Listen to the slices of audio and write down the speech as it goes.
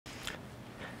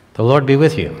The Lord be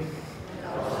with you.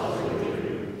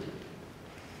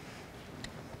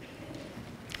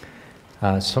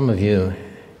 Some of you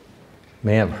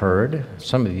may have heard,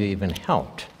 some of you even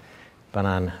helped, but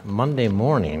on Monday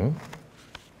morning,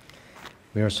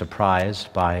 we were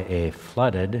surprised by a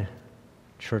flooded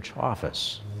church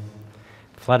office.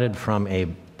 Flooded from a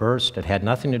burst. It had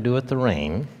nothing to do with the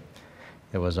rain.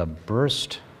 It was a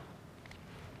burst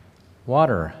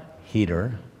water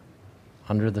heater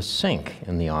under the sink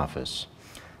in the office.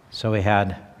 So we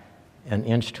had an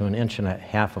inch to an inch and a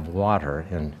half of water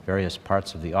in various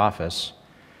parts of the office.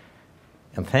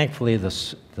 And thankfully, the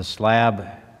slab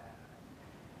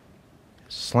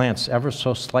slants ever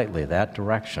so slightly that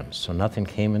direction, so nothing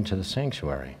came into the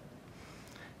sanctuary.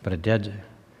 But it did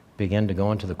begin to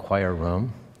go into the choir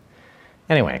room.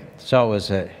 Anyway, so it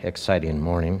was an exciting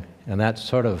morning, and that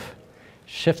sort of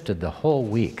shifted the whole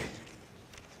week.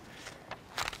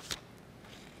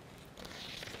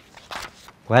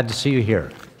 Glad to see you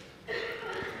here.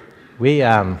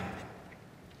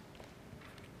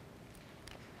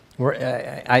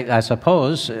 I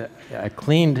suppose a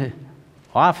cleaned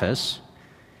office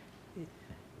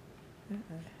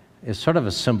is sort of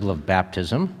a symbol of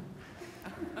baptism.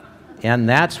 And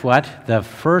that's what the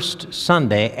first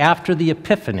Sunday after the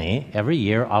Epiphany every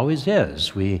year always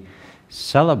is. We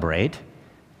celebrate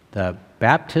the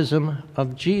baptism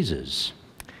of Jesus.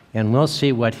 And we'll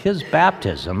see what his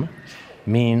baptism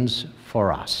means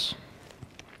for us.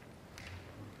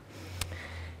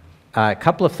 A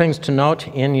couple of things to note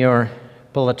in your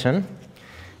bulletin.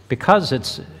 Because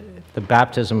it's the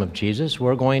baptism of Jesus,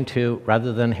 we're going to,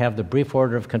 rather than have the brief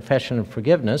order of confession and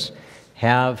forgiveness,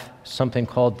 have something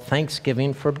called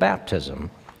Thanksgiving for Baptism.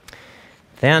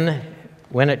 Then,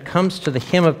 when it comes to the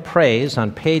hymn of praise on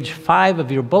page 5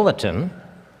 of your bulletin,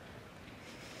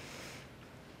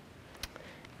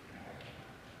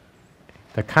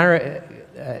 the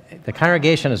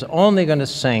congregation is only going to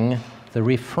sing the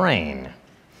refrain.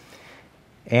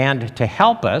 And to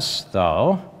help us,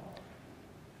 though,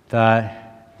 the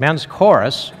men's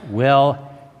chorus will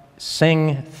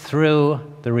sing through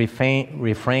the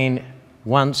refrain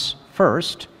once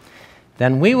first,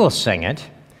 then we will sing it,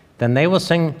 then they will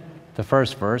sing the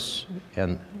first verse,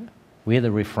 and we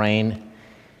the refrain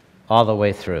all the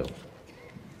way through.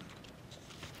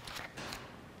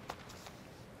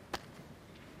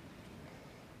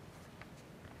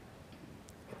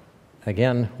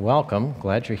 Again, welcome.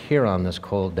 Glad you're here on this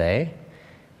cold day.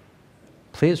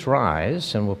 Please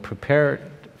rise, and we'll prepare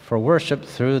for worship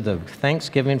through the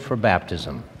Thanksgiving for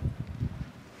Baptism.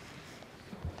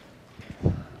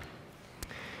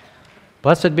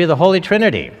 Blessed be the Holy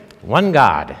Trinity, one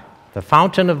God, the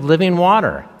fountain of living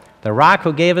water, the rock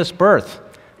who gave us birth,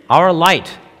 our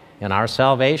light and our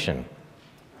salvation.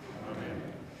 Amen.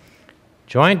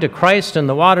 Joined to Christ in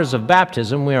the waters of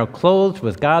baptism, we are clothed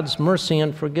with God's mercy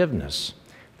and forgiveness.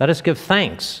 Let us give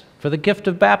thanks for the gift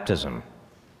of baptism.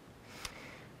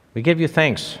 We give you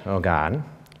thanks, O God,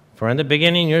 for in the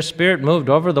beginning your Spirit moved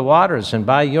over the waters, and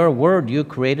by your word you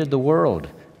created the world,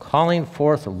 calling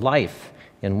forth life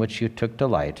in which you took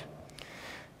delight.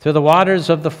 Through the waters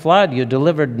of the flood you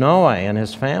delivered Noah and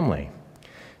his family.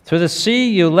 Through the sea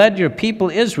you led your people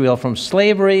Israel from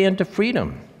slavery into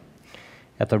freedom.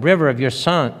 At the river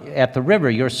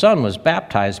your son was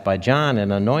baptized by John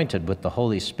and anointed with the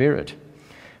Holy Spirit.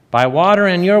 By water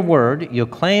and your word you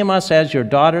claim us as your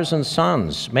daughters and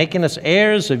sons, making us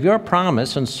heirs of your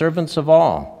promise and servants of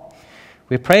all.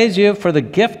 We praise you for the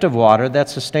gift of water that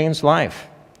sustains life.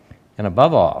 And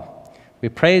above all, we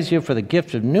praise you for the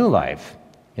gift of new life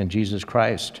in Jesus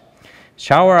Christ.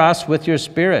 Shower us with your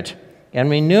Spirit and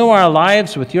renew our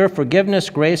lives with your forgiveness,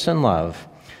 grace, and love.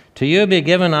 To you be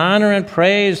given honor and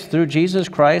praise through Jesus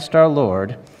Christ our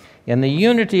Lord, in the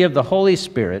unity of the Holy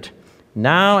Spirit,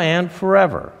 now and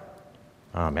forever.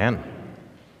 Amen.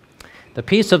 The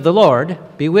peace of the Lord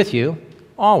be with you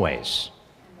always.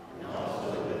 And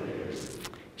also with yours.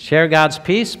 Share God's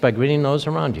peace by greeting those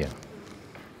around you.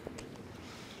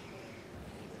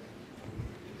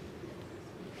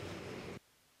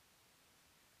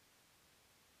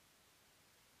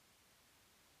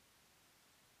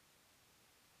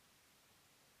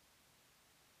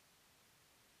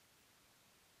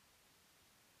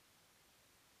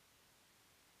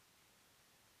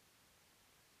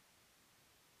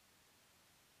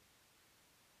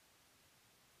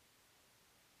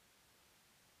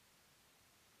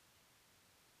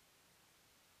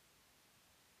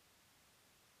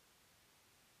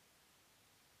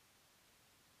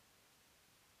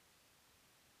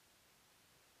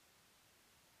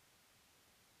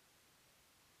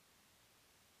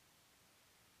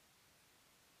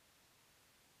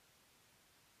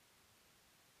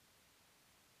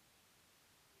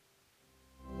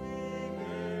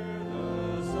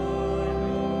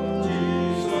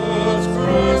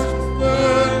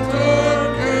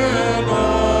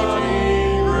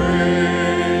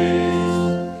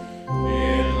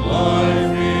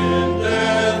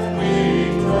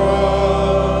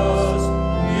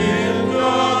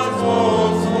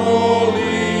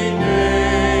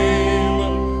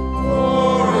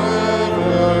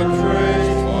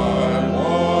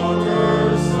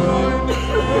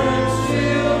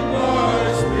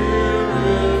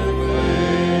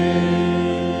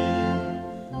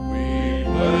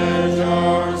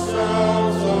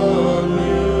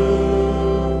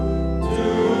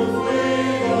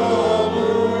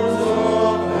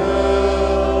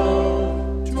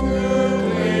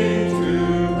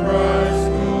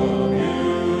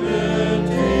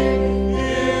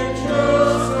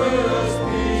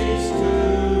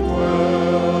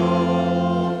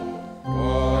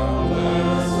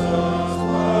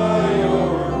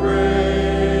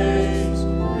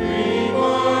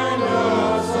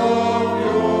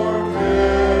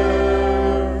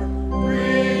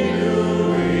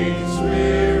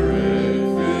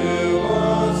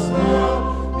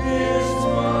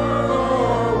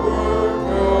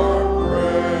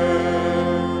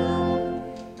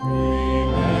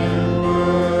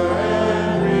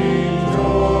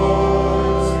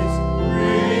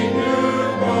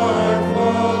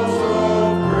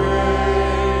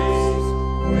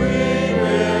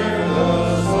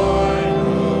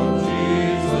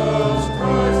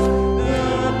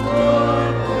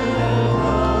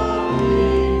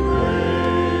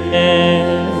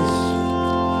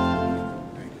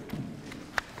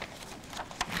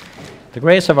 The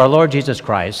grace of our Lord Jesus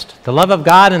Christ, the love of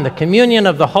God, and the communion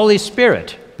of the Holy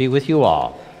Spirit be with you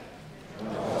all.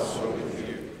 And also with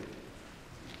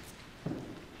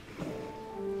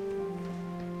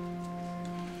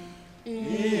you.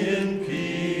 In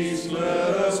peace,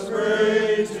 let us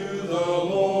pray to the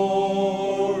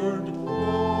Lord.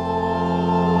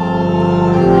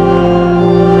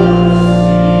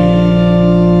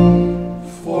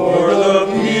 For the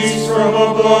peace from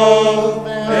above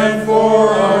and for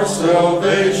our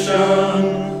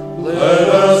salvation, let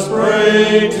us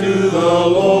pray to the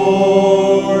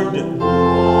Lord.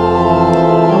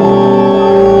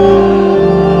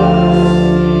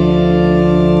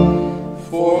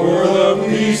 For the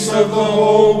peace of the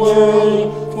whole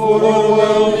world, for the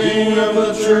well-being of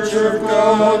the Church of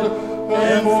God,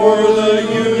 and for the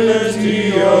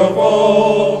unity of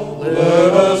all,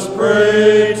 let us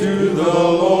pray to the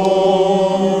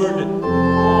Lord.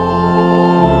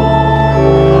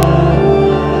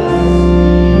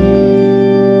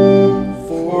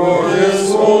 For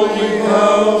this holy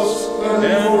house, and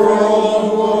for all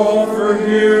who offer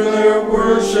here their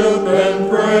worship and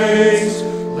praise,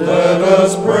 let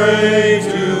us pray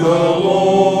to the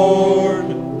Lord.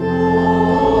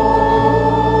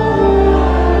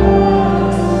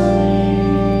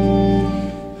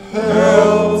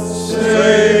 Help,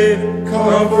 save,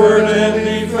 comfort, and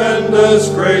defend us,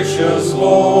 gracious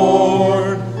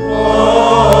Lord.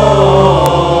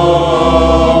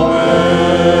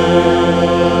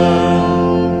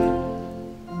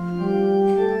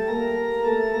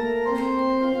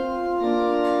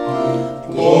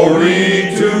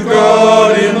 Glory to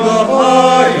God in the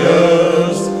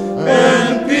highest,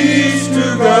 and peace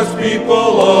to God's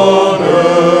people on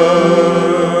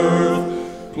earth.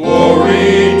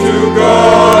 Glory to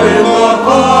God in the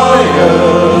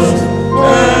highest,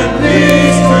 and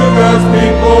peace to God's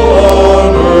people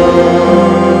on earth.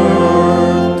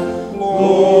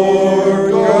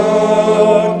 Lord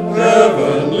God,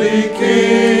 heavenly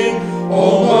King,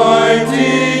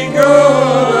 almighty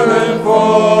God and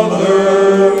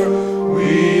Father,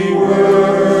 we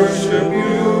worship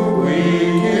you, we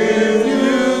give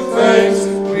you thanks,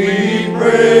 we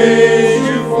praise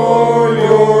you for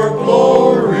your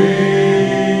glory.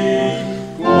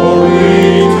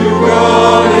 Glory to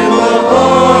God in the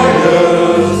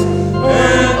highest,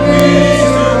 and peace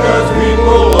to God's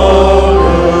people on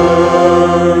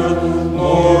earth.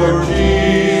 Lord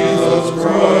Jesus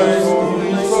Christ,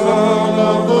 only Son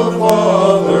of the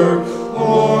Father,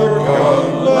 Lord God,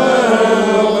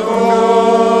 Lamb of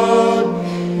God,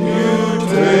 you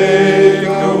take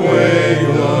away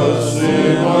the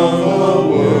sin of the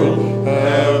world.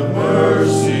 Have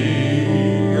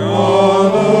mercy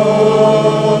on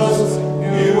us.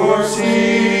 You are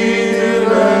seated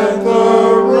at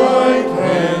the right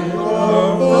hand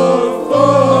of the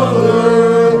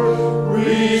Father.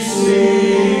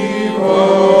 Receive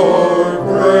our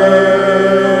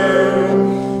prayer.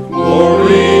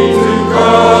 Glory to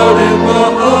God in the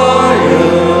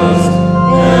highest,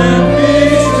 and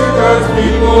peace to God's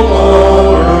people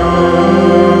on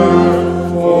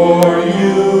earth. For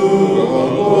you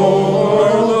alone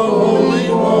are the Holy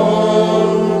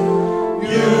One.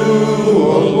 You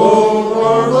alone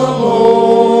are the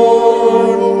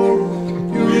Lord.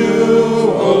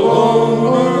 You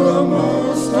alone are the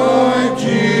Most High,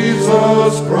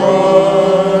 Jesus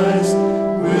Christ,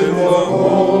 with the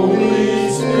Holy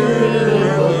Spirit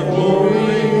and the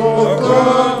glory of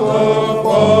God the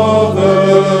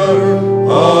Father.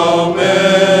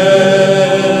 Amen.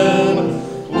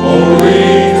 Glory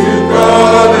to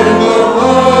God in the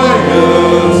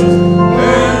highest,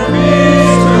 and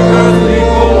peace to God's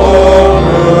people on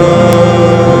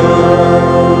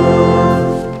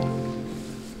earth.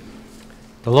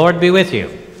 The Lord be with you.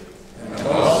 And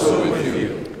also with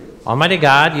you. Almighty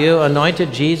God, you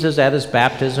anointed Jesus at his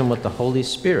baptism with the Holy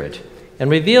Spirit and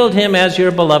revealed him as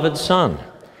your beloved Son.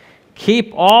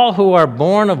 Keep all who are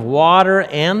born of water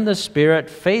and the Spirit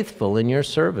faithful in your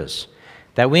service,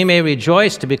 that we may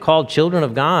rejoice to be called children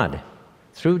of God,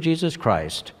 through Jesus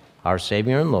Christ, our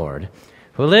Savior and Lord,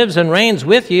 who lives and reigns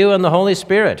with you in the Holy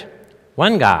Spirit,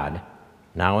 one God,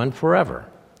 now and forever.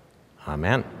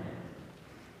 Amen.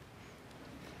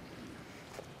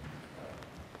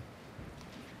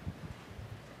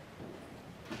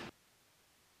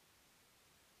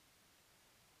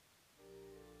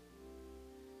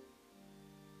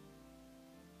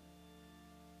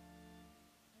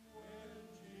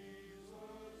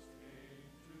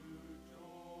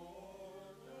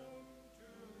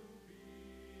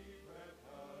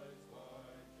 Baptized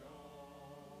by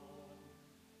John,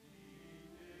 he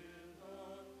did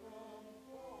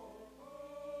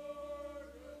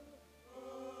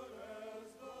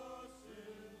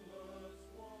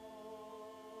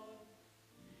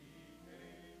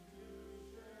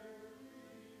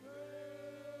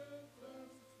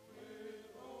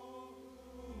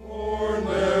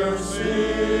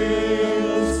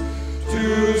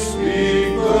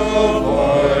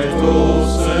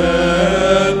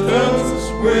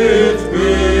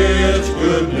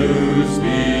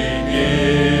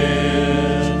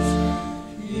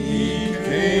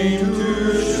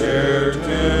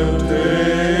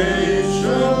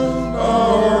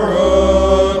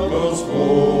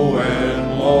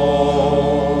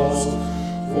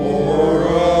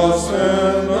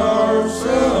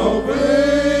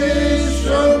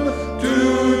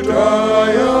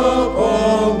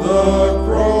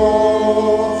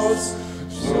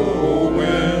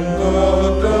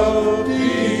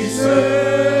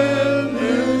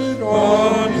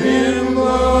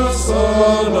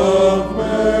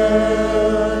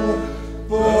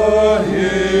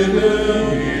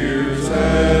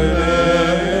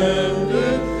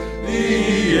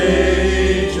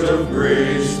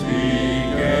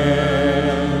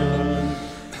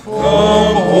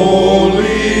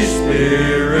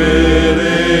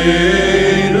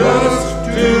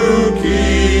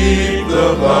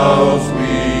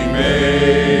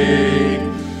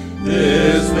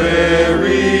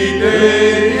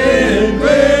day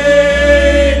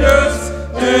invade us,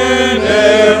 and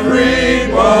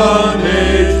every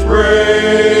bondage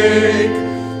break.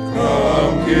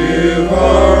 Come give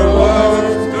our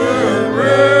lives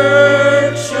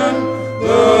direction,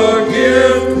 the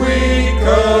gift we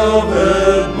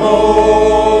covet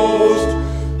most,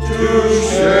 to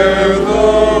share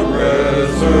the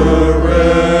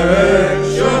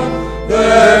resurrection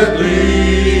that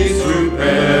leads to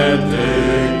Pentecost.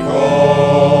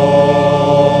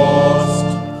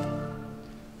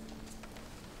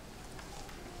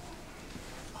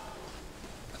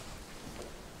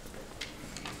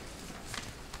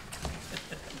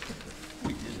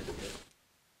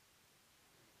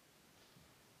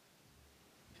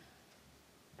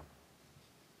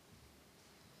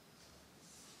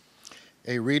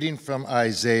 A reading from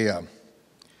Isaiah.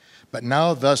 But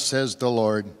now thus says the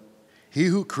Lord, He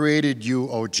who created you,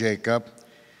 O Jacob,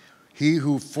 He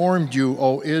who formed you,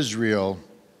 O Israel,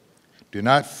 do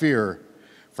not fear,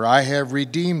 for I have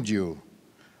redeemed you.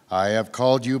 I have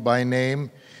called you by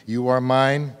name, you are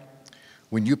mine.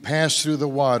 When you pass through the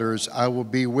waters, I will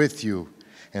be with you,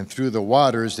 and through the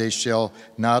waters they shall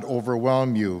not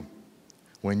overwhelm you.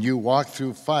 When you walk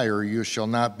through fire, you shall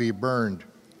not be burned,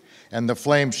 and the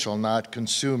flame shall not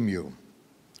consume you.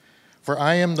 For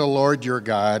I am the Lord your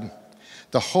God,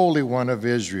 the Holy One of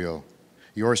Israel,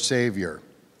 your Savior.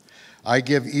 I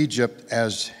give Egypt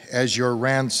as your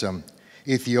ransom,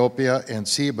 Ethiopia and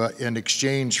Seba in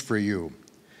exchange for you,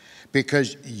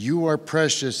 because you are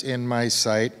precious in my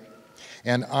sight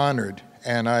and honored,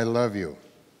 and I love you.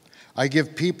 I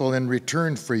give people in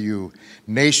return for you,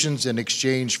 nations in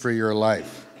exchange for your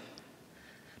life.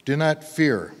 Do not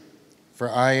fear, for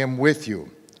I am with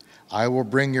you. I will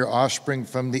bring your offspring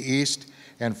from the east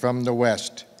and from the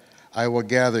west. I will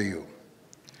gather you.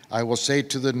 I will say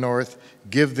to the north,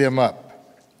 give them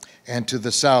up, and to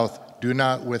the south, do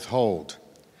not withhold.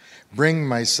 Bring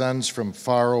my sons from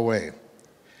far away,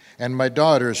 and my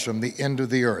daughters from the end of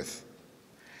the earth.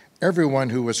 Everyone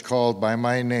who was called by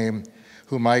my name,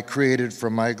 whom I created for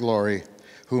my glory,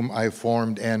 whom I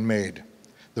formed and made.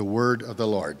 The word of the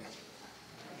Lord.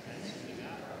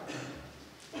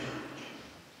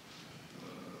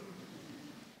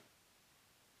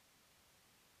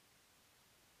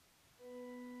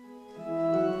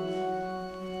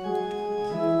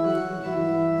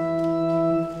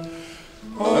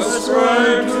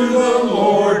 Ascribe to the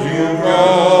Lord, you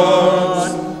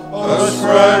gods.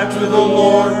 Ascribe to the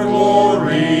Lord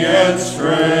glory and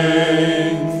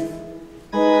strength.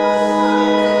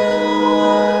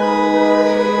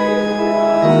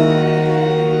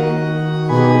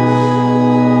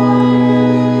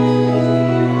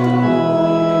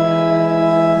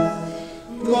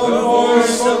 The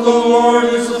voice of the Lord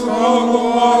is upon the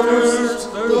waters.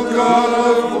 The God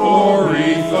of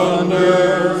glory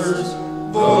thunders.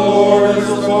 The Lord is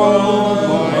upon the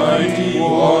mighty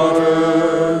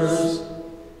waters.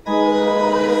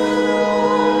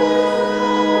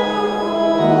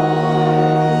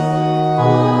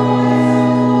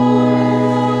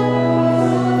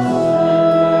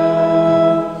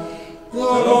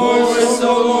 The voice of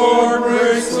the Lord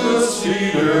breaks the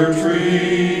cedar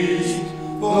trees.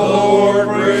 The Lord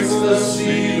breaks the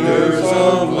cedars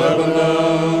of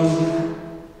Lebanon.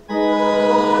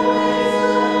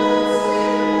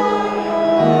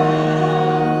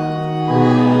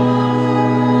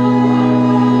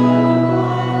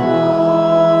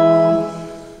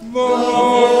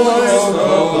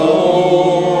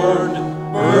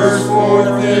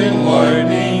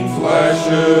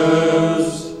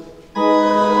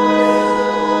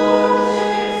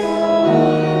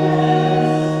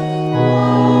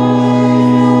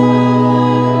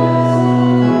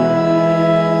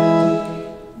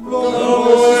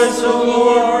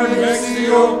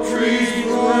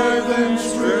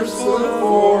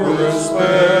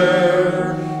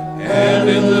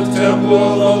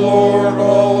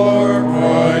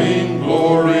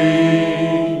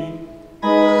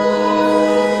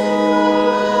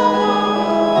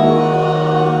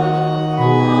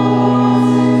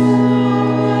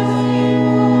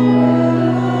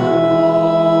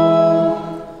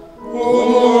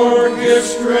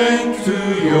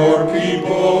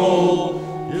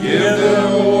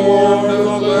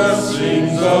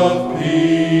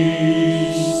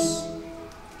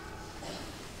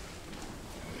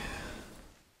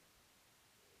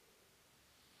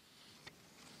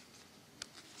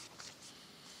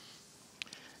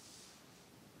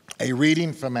 A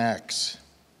reading from Acts.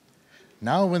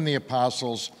 Now when the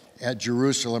apostles at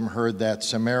Jerusalem heard that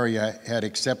Samaria had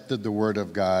accepted the word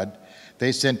of God,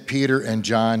 they sent Peter and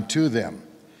John to them.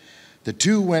 The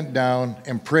two went down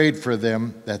and prayed for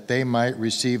them that they might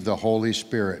receive the Holy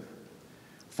Spirit.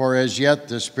 For as yet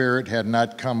the Spirit had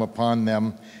not come upon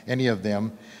them, any of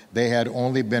them. They had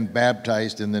only been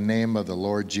baptized in the name of the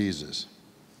Lord Jesus.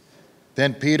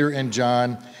 Then Peter and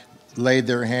John laid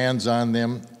their hands on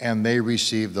them, and they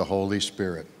received the Holy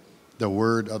Spirit. The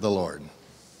word of the Lord.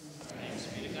 Thanks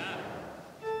be to God.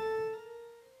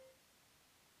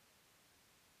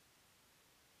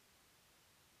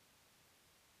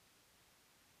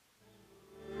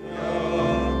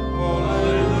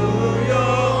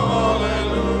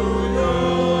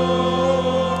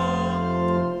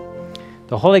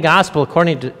 The Holy Gospel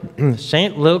according to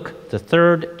St. Luke, the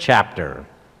 3rd chapter.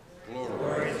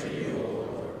 Glory to you, O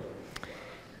Lord.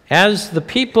 As the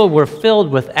people were filled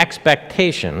with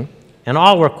expectation, and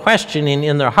all were questioning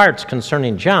in their hearts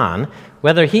concerning John,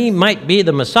 whether he might be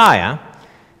the Messiah,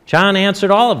 John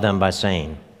answered all of them by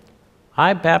saying,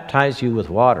 I baptize you with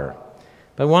water,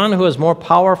 but one who is more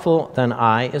powerful than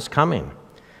I is coming.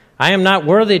 I am not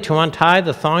worthy to untie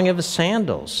the thong of his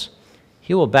sandals.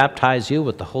 He will baptize you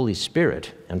with the Holy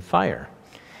Spirit and fire.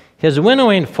 His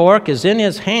winnowing fork is in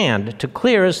his hand to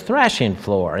clear his threshing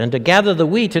floor and to gather the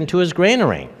wheat into his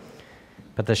granary.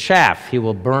 But the chaff he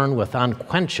will burn with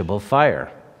unquenchable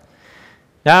fire.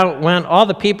 Now, when all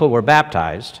the people were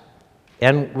baptized,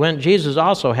 and when Jesus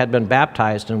also had been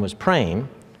baptized and was praying,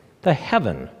 the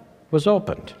heaven was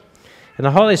opened, and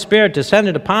the Holy Spirit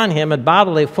descended upon him in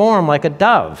bodily form like a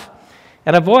dove.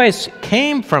 And a voice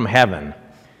came from heaven,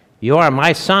 You are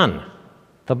my Son,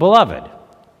 the Beloved.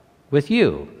 With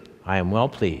you I am well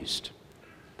pleased.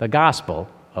 The Gospel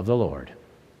of the Lord.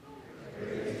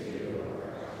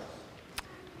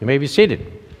 You may be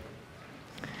seated.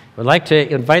 I'd like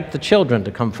to invite the children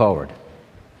to come forward.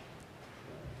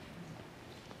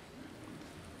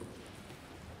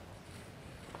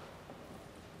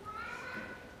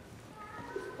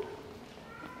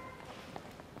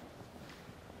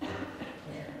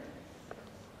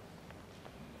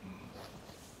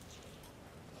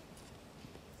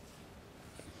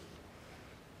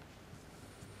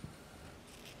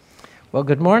 Well,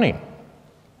 good morning.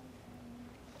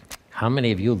 How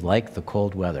many of you like the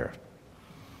cold weather?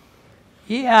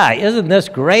 Yeah, isn't this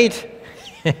great?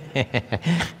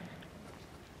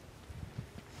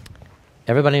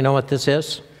 Everybody know what this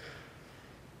is?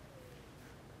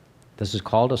 This is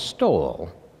called a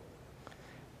stole,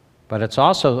 but it's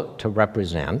also to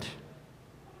represent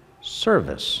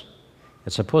service.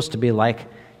 It's supposed to be like,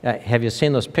 have you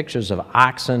seen those pictures of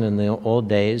oxen in the old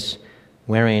days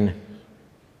wearing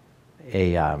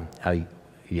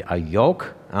a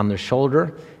yoke on their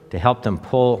shoulder to help them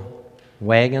pull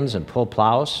wagons and pull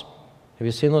plows? Have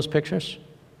you seen those pictures?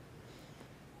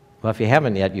 Well, if you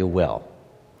haven't yet, you will.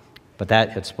 But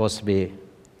it's supposed to be.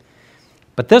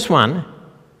 But this one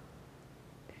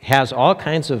has all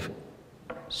kinds of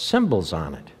symbols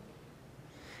on it.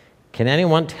 Can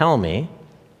anyone tell me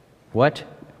what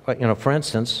for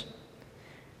instance,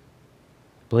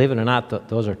 believe it or not,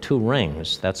 those are 2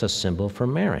 rings. That's a symbol for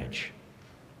marriage.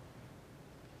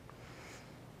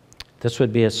 This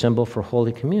would be a symbol for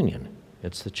Holy Communion.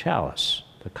 It's the chalice,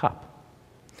 the cup.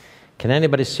 Can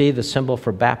anybody see the symbol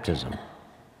for baptism?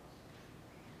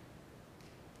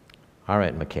 All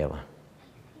right, Michaela.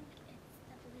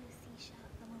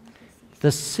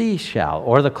 The seashell,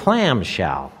 or the clam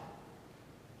shell.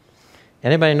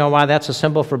 Anybody know why that's a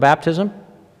symbol for baptism?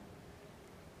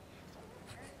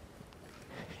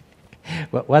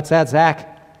 What's that,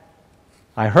 Zach?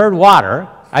 I heard water.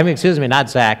 Excuse me, not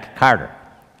Zach, Carter.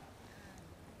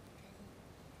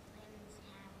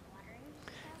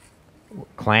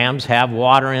 Clams have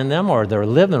water in them, or they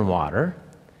live in water.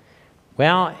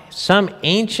 Well, some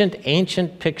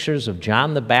ancient pictures of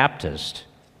John the Baptist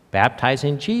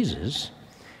baptizing Jesus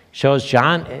shows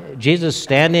Jesus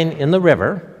standing in the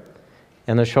river,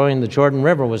 and they're showing the Jordan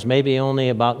River was maybe only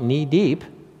about knee deep,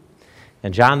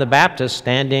 and John the Baptist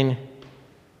standing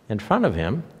in front of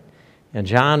him, and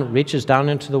John reaches down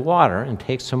into the water and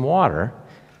takes some water,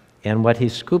 and what he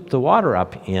scooped the water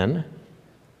up in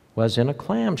was in a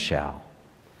clamshell.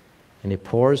 And he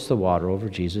pours the water over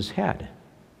Jesus' head.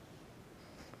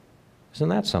 Isn't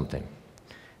that something?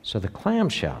 So the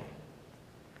clamshell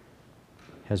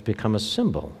has become a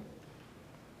symbol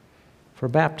for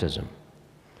baptism.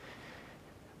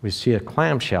 We see a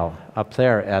clamshell up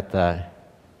there at the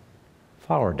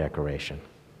flower decoration.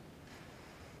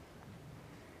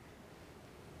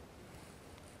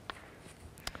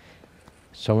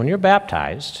 So when you're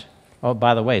baptized, oh,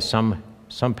 by the way, some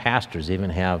pastors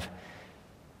even have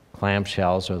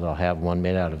clamshells, or they'll have one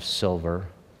made out of silver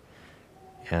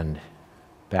and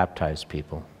baptize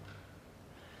people.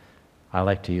 I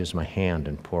like to use my hand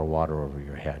and pour water over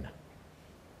your head.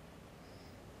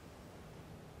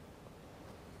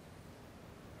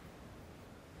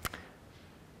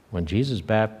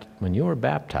 When you were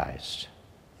baptized,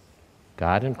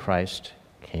 God in Christ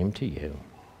came to you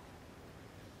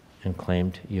and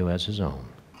claimed you as his own.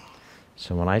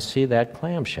 So when I see that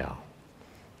clamshell,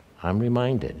 I'm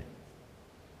reminded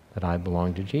that I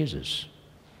belong to Jesus.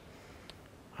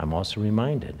 I'm also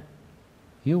reminded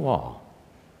you all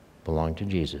belong to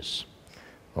Jesus.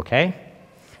 Okay?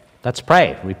 Let's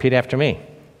pray. Repeat after me.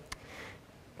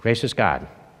 Gracious God,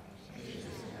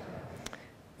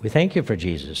 we thank you for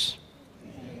Jesus.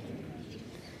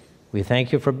 We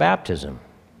thank you for baptism,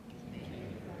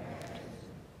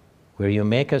 where you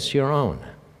make us your own.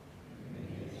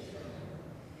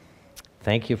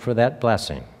 Thank you for that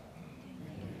blessing.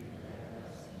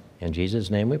 In Jesus'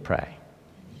 name we pray.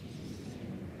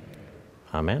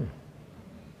 Amen.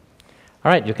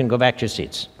 All right, you can go back to your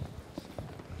seats.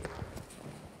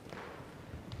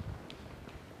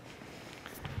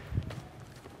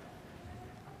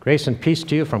 Grace and peace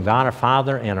to you from God our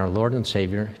Father and our Lord and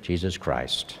Savior, Jesus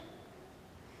Christ.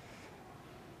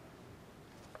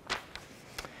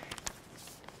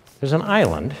 There's an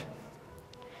island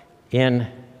in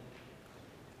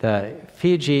the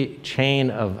Fiji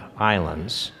chain of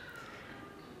islands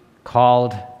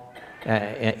called,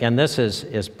 and this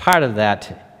is part of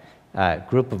that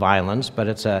group of islands, but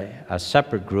it's a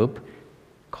separate group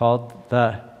called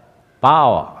the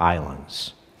Bow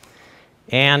Islands.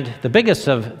 And the biggest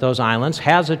of those islands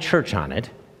has a church on it,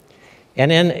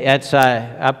 and it's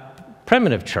a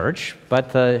primitive church,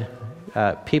 but the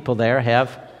people there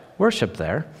have worship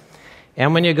there.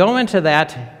 And when you go into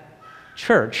that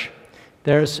church,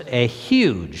 there's a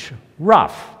huge,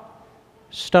 rough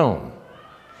stone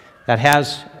that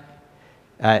has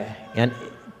an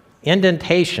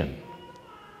indentation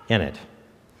in it.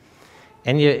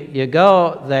 And you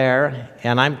go there,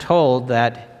 and I'm told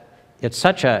that it's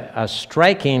such a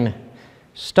striking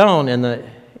stone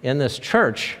in this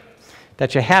church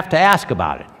that you have to ask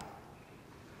about it.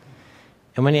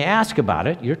 And when you ask about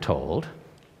it, you're told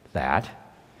that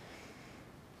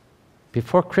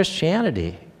before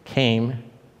Christianity came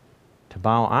to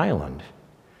Bow Island,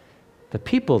 the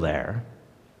people there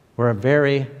were a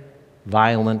very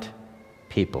violent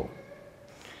people.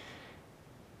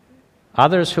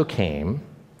 Others who came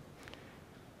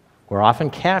were often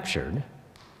captured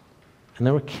and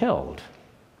they were killed.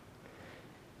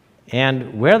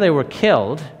 And where they were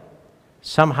killed,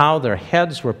 somehow their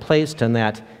heads were placed in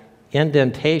that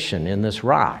indentation in this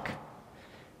rock,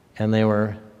 and they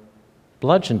were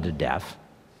bludgeoned to death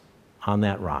on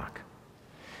that rock.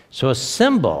 So a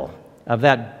symbol of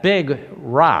that big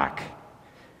rock,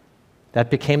 that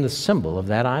became the symbol of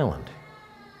that island.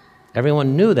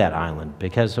 Everyone knew that island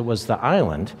because it was the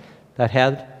island that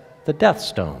had the death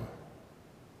stone.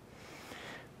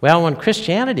 Well, when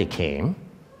Christianity came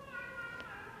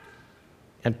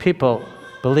and people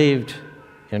believed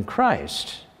in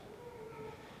Christ,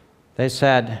 they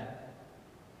said,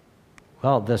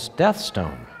 well, this death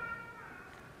stone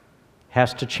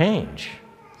has to change.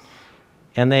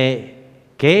 And they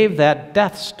gave that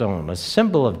death stone, a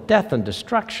symbol of death and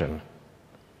destruction,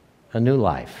 a new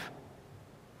life.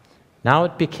 Now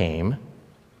it became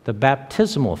the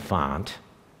baptismal font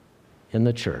in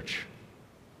the church.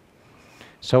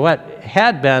 So what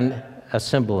had been a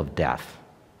symbol of death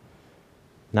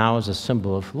now is a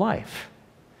symbol of life.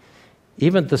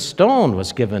 Even the stone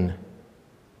was given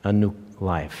a new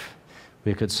life.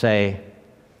 We could say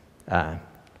a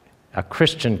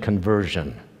Christian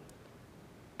conversion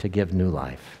to give new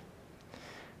life.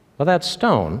 Well, that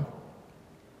stone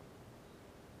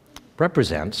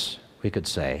represents, we could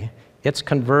say, its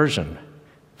conversion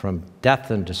from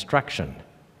death and destruction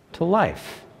to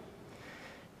life.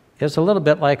 It's a little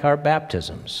bit like our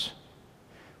baptisms.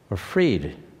 We're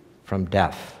freed from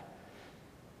death,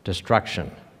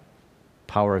 destruction,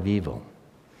 power of evil,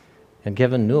 and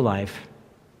given new life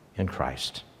in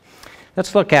Christ.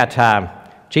 Let's look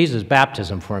at Jesus'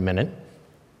 baptism for a minute.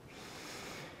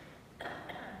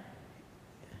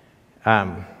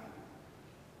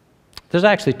 There's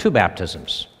actually two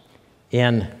baptisms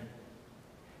in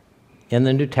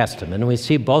the New Testament, and we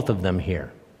see both of them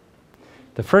here.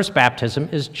 The first baptism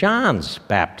is John's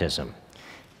baptism.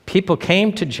 People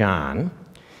came to John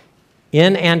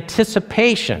in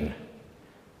anticipation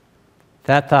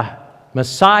that the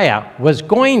Messiah was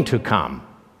going to come.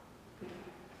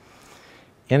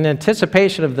 In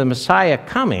anticipation of the Messiah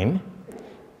coming,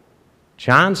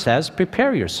 John says,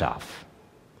 prepare yourself.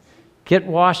 Get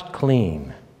washed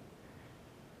clean.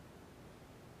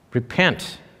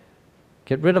 Repent.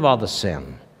 Get rid of all the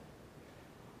sin.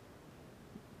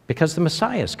 because the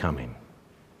Messiah is coming.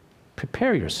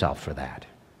 Prepare yourself for that.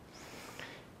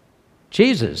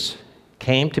 Jesus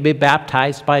came to be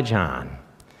baptized by John,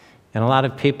 and a lot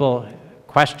of people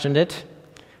questioned it.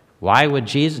 Why would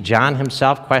Jesus? John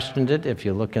himself questioned it, if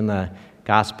you look in the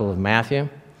Gospel of Matthew.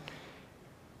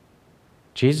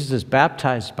 Jesus is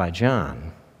baptized by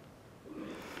John,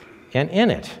 and in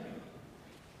it,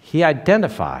 he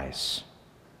identifies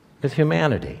with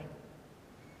humanity,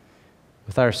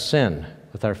 with our sin,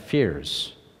 with our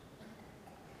fears.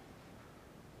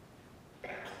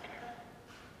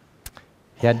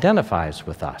 He identifies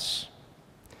with us.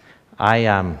 I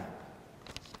am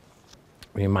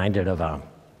reminded of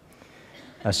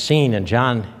a scene in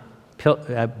John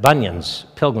Bunyan's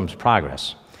Pilgrim's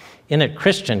Progress. In it,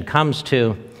 Christian comes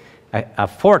to a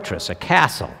fortress, a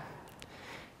castle,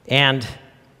 and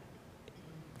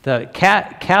the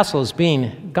castle is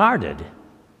being guarded.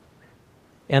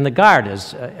 And the guard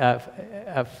is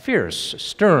a fierce,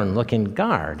 stern-looking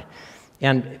guard.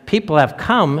 And people have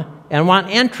come and want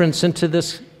entrance into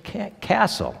this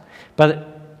castle.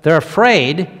 But they're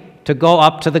afraid to go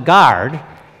up to the guard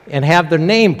and have their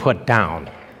name put down.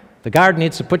 The guard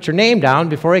needs to put your name down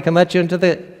before he can let you into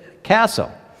the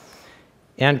castle.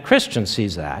 And Christian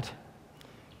sees that.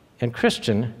 And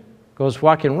Christian goes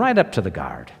walking right up to the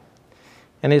guard.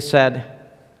 And he said,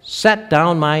 "Set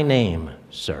down my name,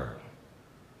 sir.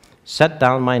 Set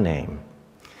down my name."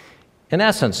 In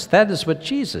essence, that is what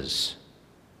Jesus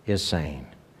is saying.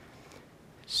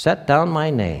 Set down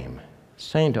my name,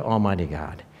 saying to Almighty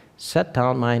God, set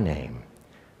down my name.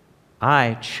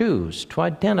 I choose to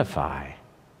identify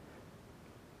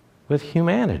with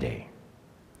humanity,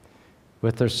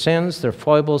 with their sins, their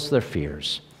foibles, their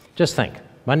fears. Just think,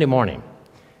 Monday morning,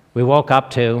 we woke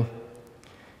up to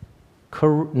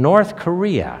North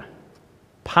Korea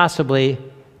possibly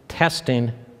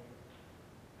testing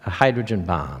a hydrogen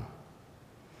bomb.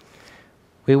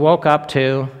 We woke up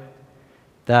to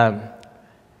the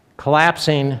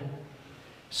collapsing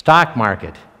stock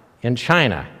market in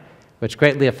China, which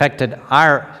greatly affected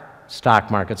our stock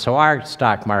market, so our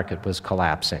stock market was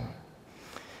collapsing.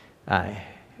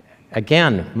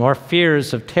 Again, more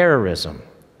fears of terrorism.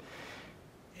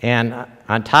 And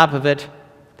on top of it,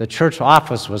 the church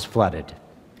office was flooded.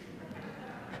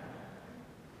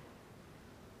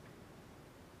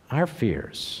 Our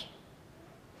fears,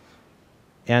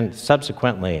 and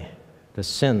subsequently the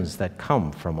sins that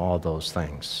come from all those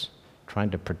things, trying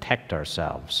to protect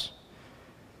ourselves.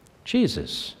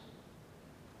 Jesus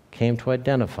came to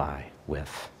identify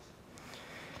with.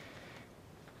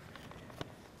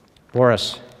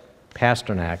 Boris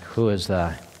Pasternak, who is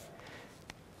the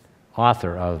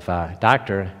author of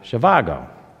Dr. Zhivago,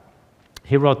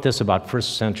 he wrote this about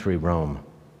first century Rome.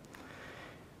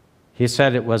 He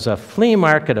said it was a flea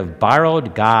market of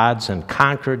borrowed gods and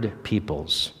conquered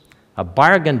peoples, a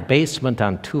bargain basement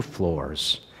on 2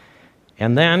 floors,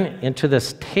 and then into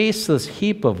this tasteless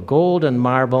heap of gold and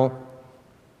marble,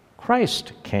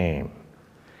 Christ came,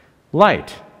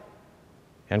 light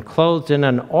and clothed in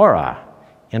an aura,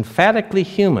 emphatically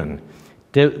human,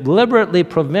 deliberately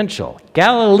provincial,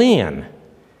 Galilean.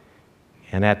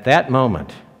 And at that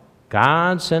moment,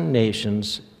 gods and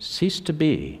nations ceased to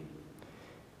be,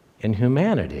 and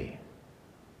humanity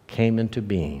came into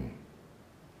being.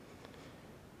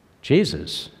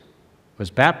 Jesus was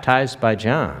baptized by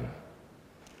John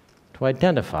to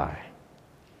identify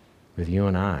with you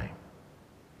and I.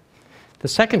 The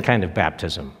second kind of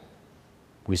baptism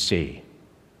we see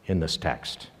in this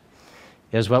text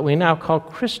is what we now call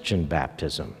Christian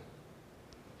baptism.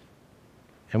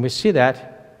 And we see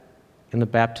that in the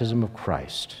baptism of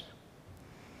Christ.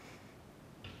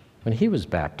 When he was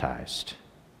baptized,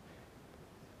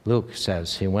 Luke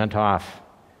says he went off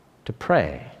to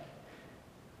pray,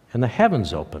 and the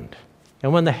heavens opened.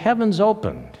 And when the heavens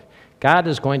opened, God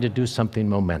is going to do something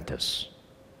momentous.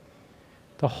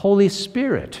 The Holy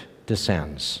Spirit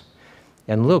descends.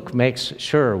 And Luke makes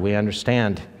sure we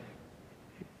understand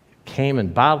came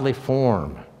in bodily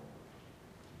form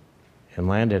and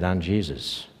landed on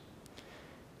Jesus.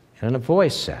 And a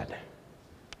voice said,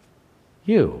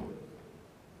 "You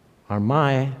are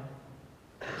my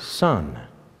Son,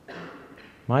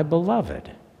 my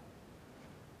beloved.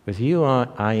 With you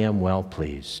I am well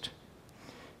pleased."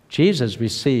 Jesus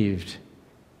received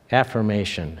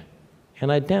affirmation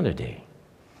and identity.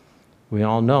 We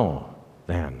all know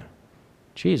then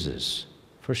Jesus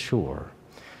for sure.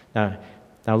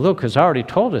 Now Luke has already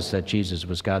told us that Jesus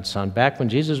was God's Son back when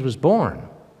Jesus was born.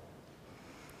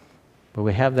 But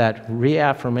we have that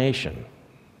reaffirmation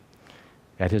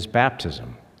at his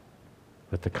baptism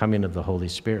with the coming of the Holy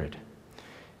Spirit.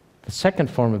 the second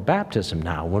form of baptism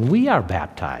now. When we are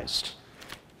baptized,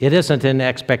 it isn't in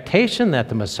expectation that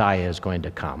the Messiah is going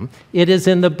to come. It is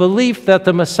in the belief that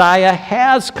the Messiah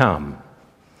has come.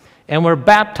 And we're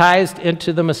baptized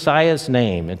into the Messiah's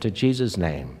name, into Jesus'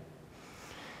 name.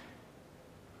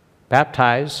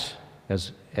 Baptized,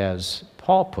 as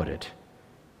Paul put it,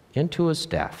 into his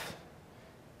death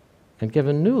and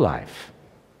given new life.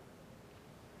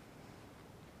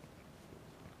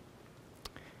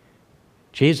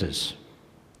 Jesus,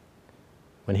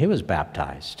 when he was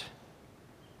baptized,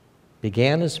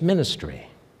 began his ministry.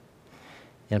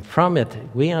 And from it,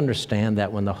 we understand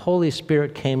that when the Holy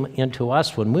Spirit came into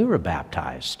us when we were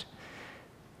baptized,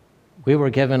 we were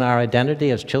given our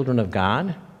identity as children of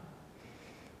God,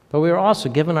 but we were also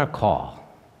given our call.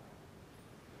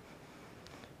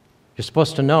 You're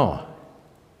supposed to know,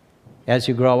 as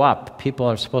you grow up, people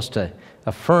are supposed to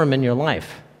affirm in your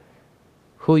life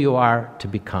who you are to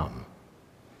become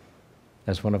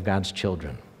as one of God's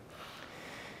children.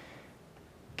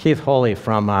 Keith Holy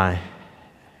from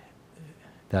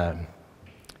the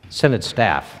Synod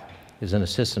staff is an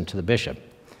assistant to the bishop.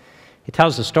 He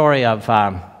tells the story of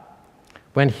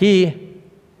when he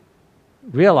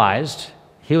realized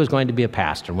he was going to be a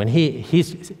pastor. When he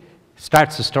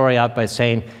starts the story out by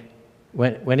saying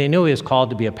when he knew he was called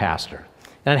to be a pastor.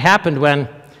 And it happened when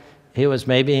he was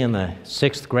maybe in the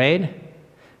 6th grade.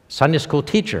 Sunday school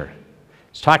teacher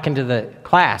was talking to the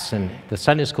class, and the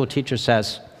Sunday school teacher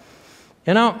says,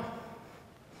 you know,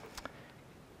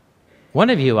 one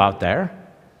of you out there,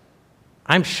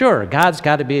 I'm sure God's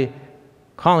got to be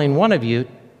calling one of you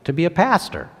to be a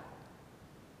pastor.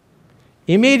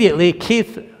 Immediately,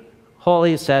 Keith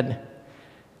Holy said,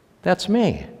 that's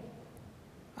me.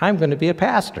 I'm going to be a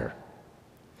pastor.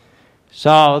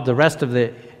 So the rest of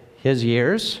his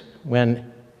years,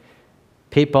 when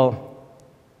people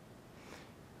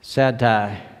said,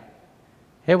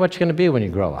 hey, what you going to be when you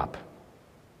grow up?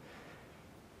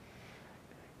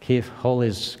 Keith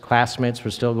Holy's classmates were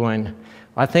still going,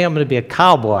 I think I'm going to be a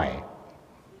cowboy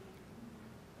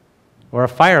or a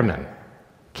fireman.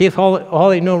 Keith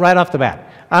Holy knew right off the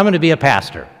bat, I'm going to be a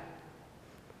pastor.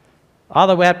 All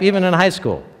the way up, even in high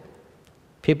school,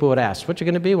 people would ask, what you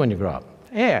going to be when you grow up?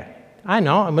 Yeah, I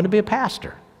know, I'm going to be a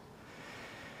pastor.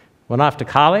 Went off to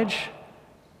college,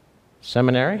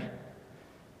 seminary,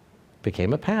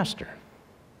 became a pastor.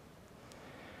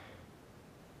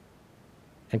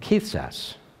 And Keith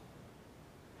says,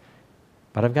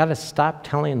 but I've got to stop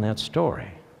telling that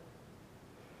story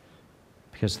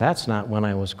because that's not when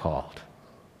I was called.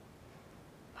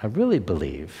 I really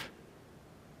believe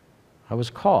I was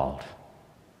called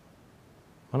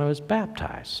when I was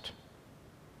baptized.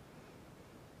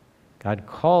 God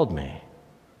called me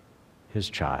his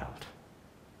child,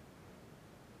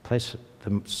 placed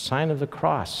the sign of the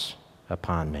cross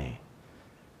upon me.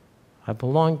 I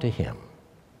belong to him.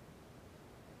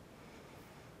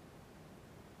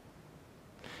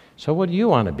 So what do you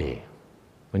want to be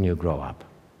when you grow up?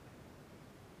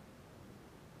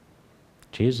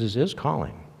 Jesus is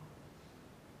calling.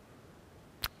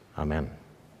 Amen.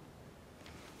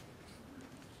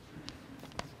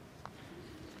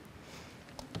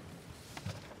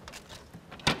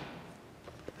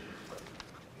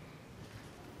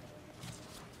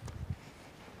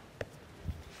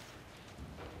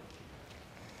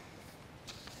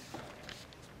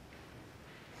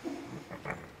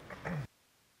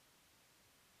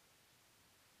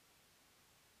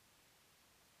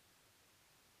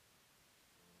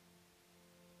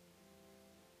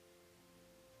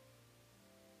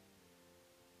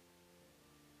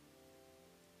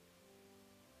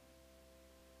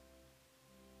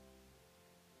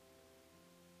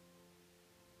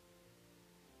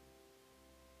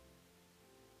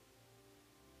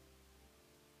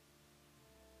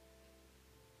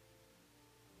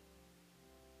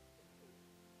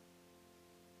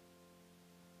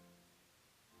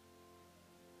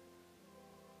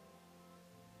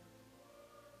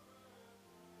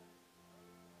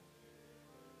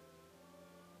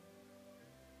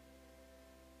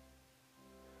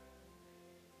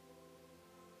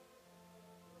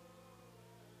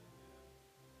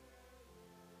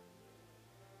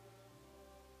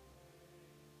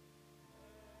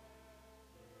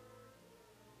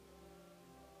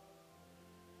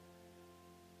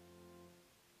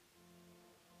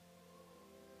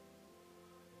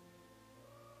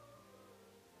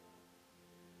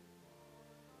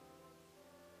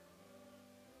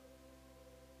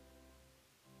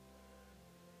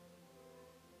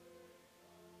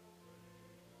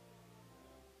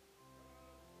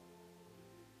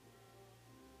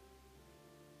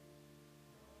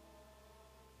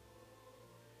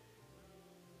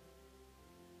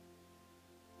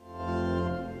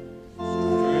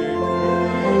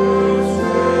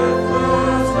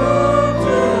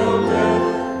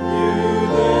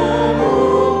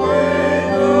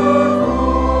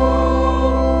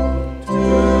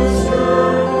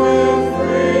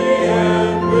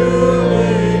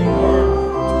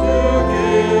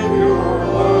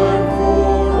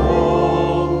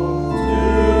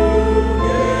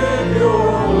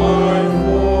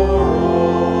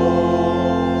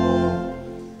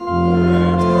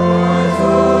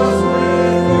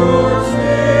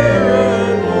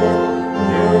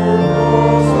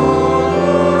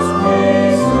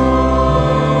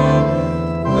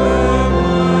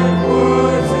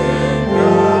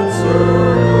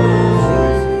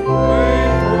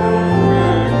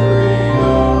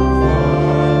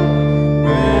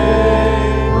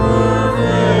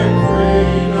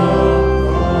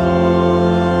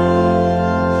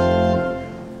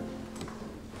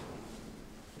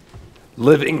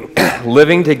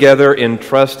 living together in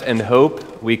trust and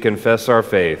hope, we confess our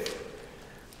faith.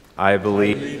 I I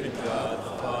believe believe in God,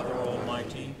 the Father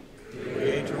Almighty,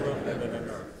 creator of heaven and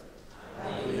earth.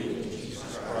 I believe in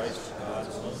Jesus Christ,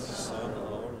 God's only Son,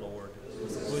 our Lord, who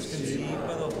was conceived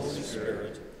by the Holy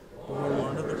Spirit,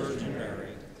 born of the Virgin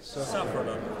Mary, suffered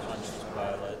under Pontius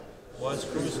Pilate, was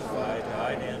crucified,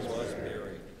 died, and was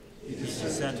buried. He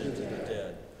descended to the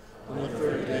dead. On the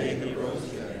third day he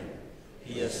rose again.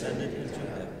 He ascended into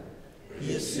heaven.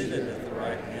 He is seated at the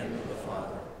right hand of the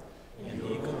Father, and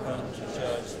he will come to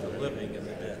judge the living and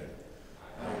the dead.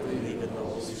 I believe in the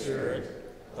Holy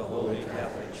Spirit, the Holy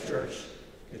Catholic Church,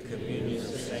 the communion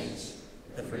of saints,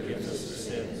 the forgiveness of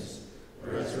sins, the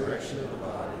resurrection of the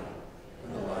body,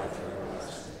 and the life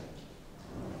everlasting.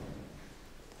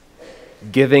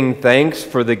 giving thanks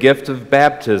for the gift of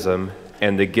baptism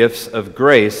and the gifts of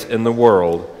grace in the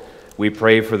world, we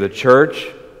pray for the church,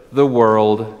 the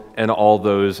world, and all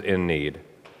those in need.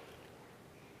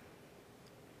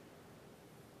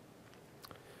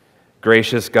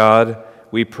 Gracious God,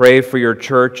 we pray for your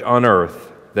church on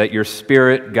earth, that your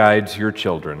Spirit guides your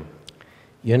children.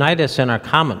 Unite us in our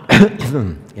common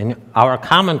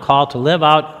call to live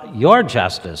out your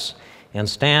justice and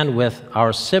stand with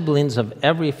our siblings of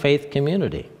every faith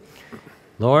community.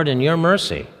 Lord, in your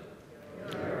mercy.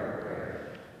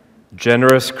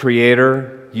 Generous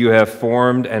Creator, you have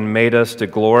formed and made us to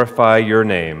glorify your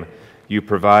name. You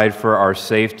provide for our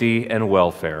safety and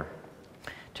welfare.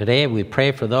 Today we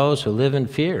pray for those who live in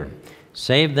fear.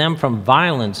 Save them from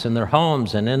violence in their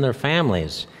homes and in their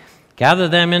families. Gather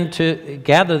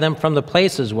them from the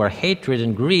places where hatred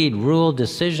and greed rule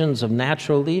decisions of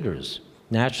national leaders.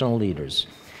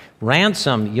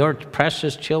 Ransom your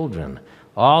precious children,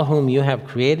 all whom you have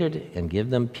created, and give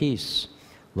them peace.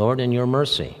 Lord, in your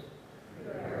mercy.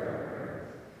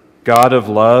 God of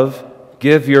love,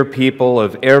 give your people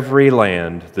of every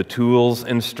land the tools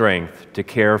and strength to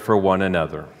care for one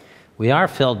another. We are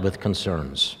filled with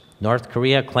concerns. North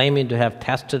Korea claiming to have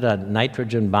tested a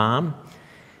nitrogen bomb,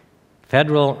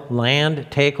 federal land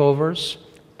takeovers,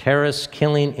 terrorists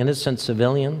killing innocent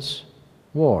civilians,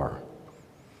 war.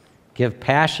 Give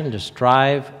passion to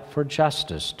strive for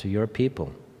justice to your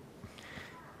people.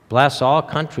 Bless all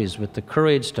countries with the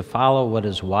courage to follow what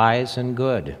is wise and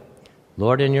good.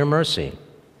 Lord, in your mercy.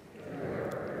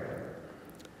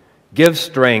 Give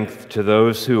strength to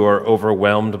those who are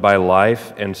overwhelmed by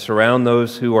life and surround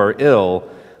those who are ill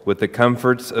with the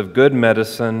comforts of good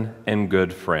medicine and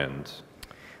good friends.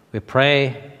 We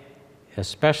pray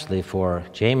especially for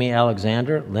Jamie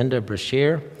Alexander, Linda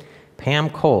Brashear, Pam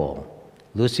Cole,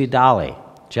 Lucy Dolly,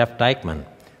 Jeff Dykeman,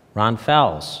 Ron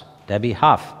Fells, Debbie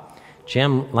Huff,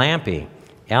 Jim Lampy,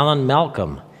 Alan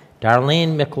Malcolm,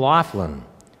 Darlene McLaughlin,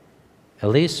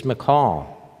 Elise McCall,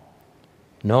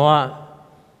 Noah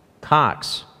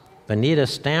Cox, Benita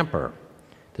Stamper,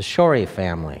 the Shorey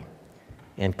family,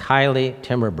 and Kylie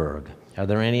Timmerberg. Are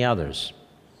there any others?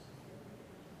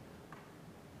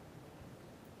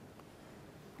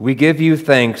 We give you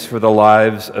thanks for the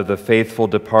lives of the faithful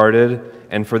departed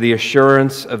and for the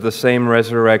assurance of the same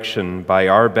resurrection by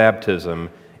our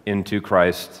baptism into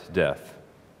Christ's death.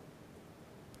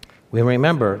 We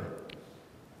remember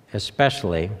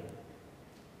especially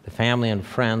the family and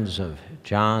friends of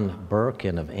John Burke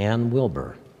and of Ann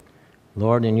Wilbur.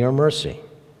 Lord, in your mercy.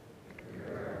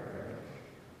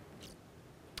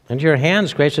 Into your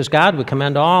hands, gracious God, we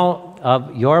commend all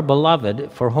of your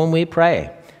beloved for whom we pray,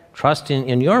 trusting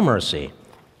in your mercy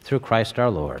through Christ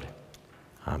our Lord.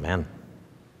 Amen.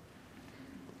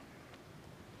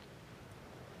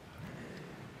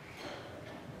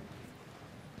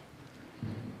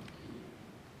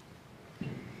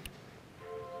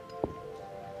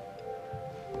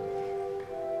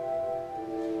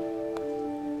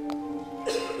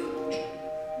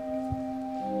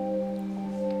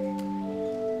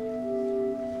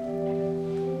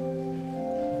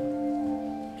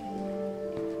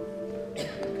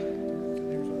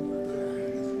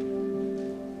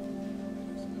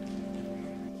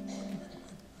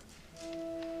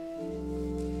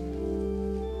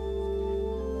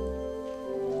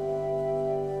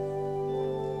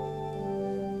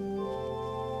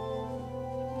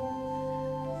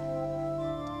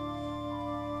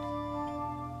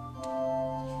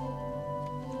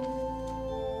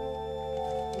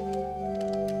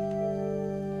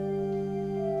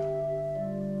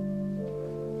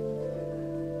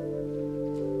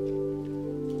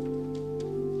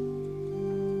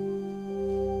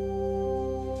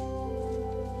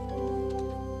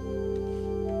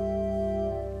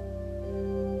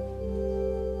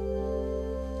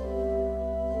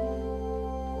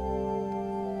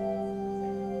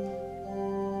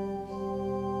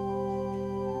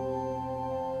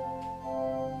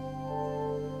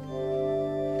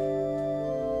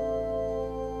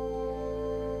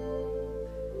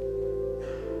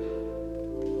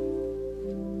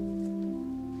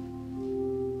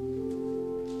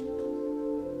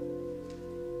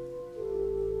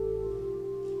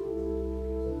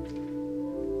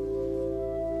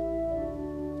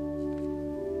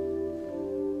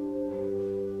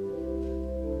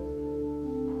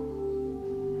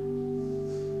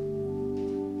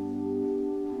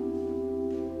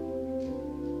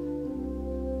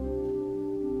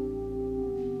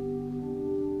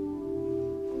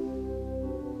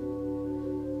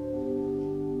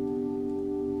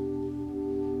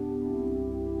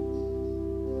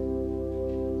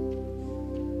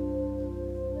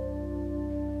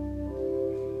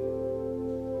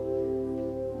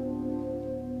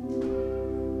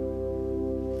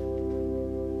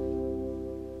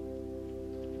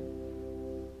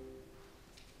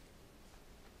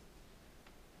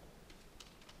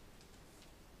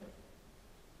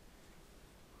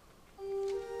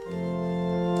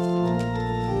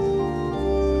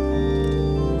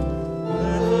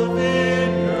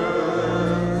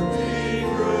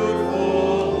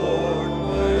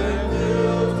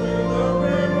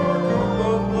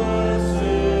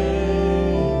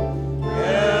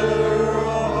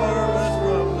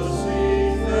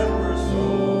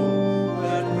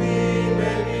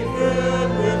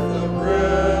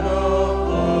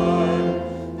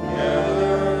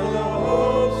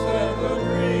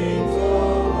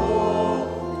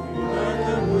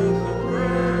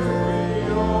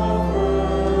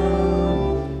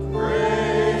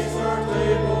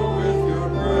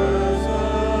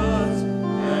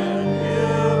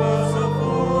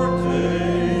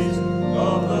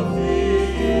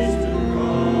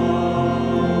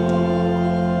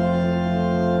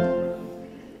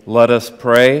 Let us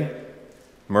pray.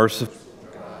 Merciful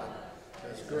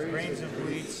As grains of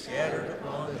wheat scattered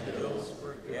upon the hills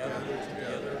were gathered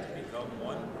together to become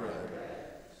one bread,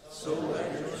 so let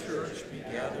your church be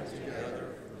gathered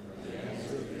together from the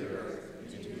ends of the earth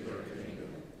into your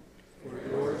kingdom. For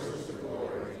yours is the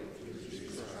glory through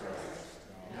Jesus Christ,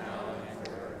 now and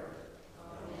forever.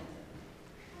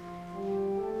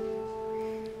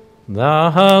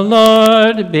 The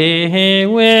Lord be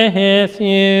with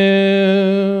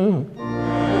you.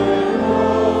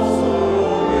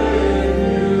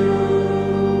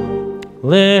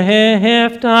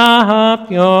 Lift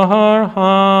up your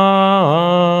hearts.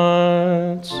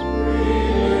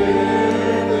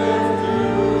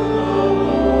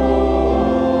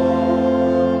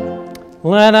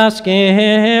 Let us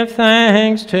give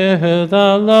thanks to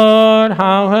the Lord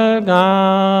our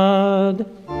God.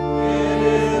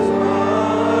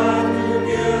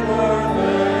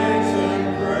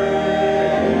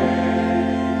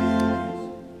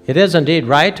 It is indeed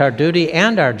right, our duty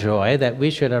and our joy, that we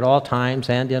should at all times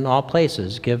and in all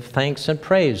places give thanks and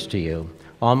praise to you,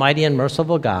 Almighty and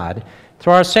merciful God,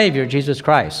 through our Savior, Jesus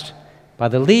Christ. By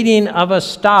the leading of a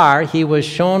star, he was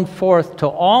shown forth to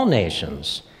all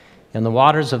nations. In the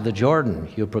waters of the Jordan,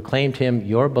 you proclaimed him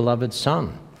your beloved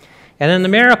Son. And in the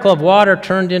miracle of water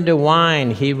turned into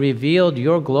wine, he revealed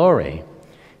your glory.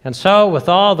 And so, with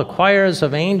all the choirs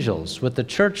of angels, with the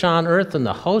church on earth and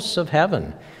the hosts of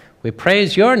heaven, we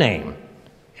praise your name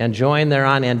and join their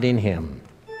unending hymn.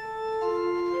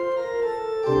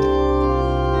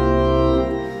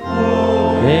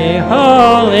 Holy,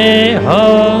 holy,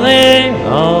 holy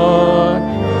Lord,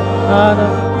 God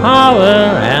of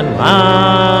power and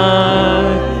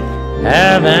might,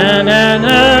 heaven and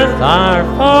earth are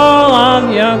full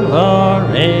of your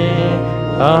glory.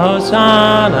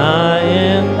 Hosanna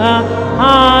in the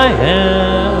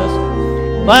highest.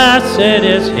 Blessed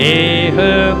is he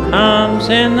who comes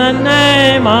in the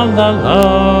name of the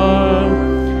Lord.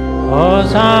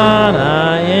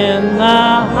 Hosanna in the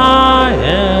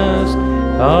highest.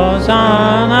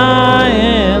 Hosanna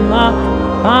in the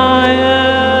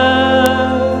highest.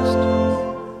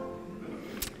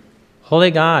 Holy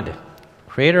God,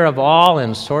 creator of all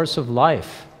and source of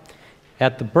life,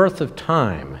 at the birth of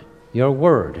time, your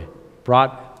word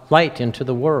brought light into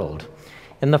the world.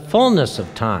 In the fullness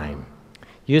of time,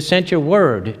 you sent your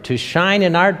word to shine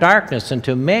in our darkness and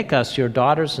to make us your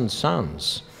daughters and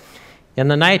sons. In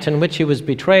the night in which he was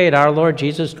betrayed, our Lord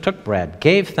Jesus took bread,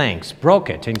 gave thanks, broke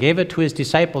it, and gave it to his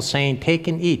disciples, saying, "Take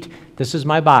and eat. This is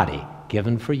my body,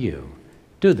 given for you.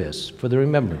 Do this for the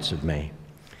remembrance of me."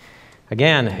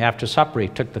 Again, after supper, he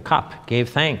took the cup, gave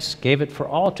thanks, gave it for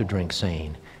all to drink,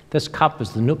 saying, "This cup is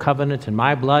the new covenant in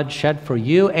my blood, shed for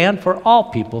you and for all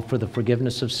people for the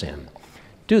forgiveness of sin.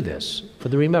 Do this for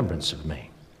the remembrance of me."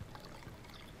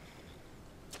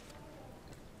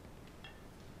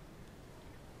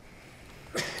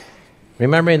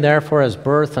 Remembering, therefore, his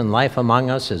birth and life among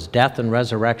us, his death and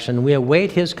resurrection, we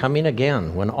await his coming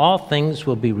again, when all things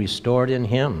will be restored in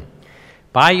him.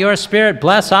 By your Spirit,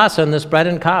 bless us in this bread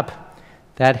and cup,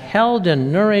 that held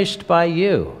and nourished by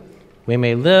you, we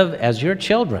may live as your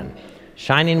children,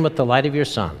 shining with the light of your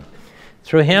Son.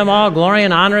 Through him all glory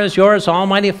and honor is yours,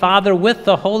 Almighty Father, with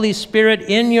the Holy Spirit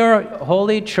in your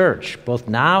holy church, both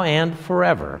now and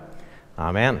forever.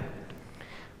 Amen.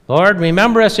 Lord,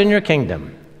 remember us in your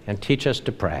kingdom, and teach us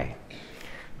to pray.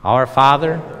 Our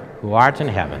Father, who art in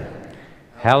heaven,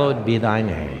 hallowed be thy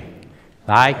name.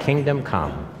 Thy kingdom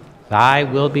come, thy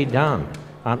will be done,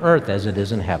 on earth as it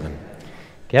is in heaven.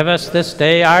 Give us this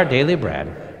day our daily bread.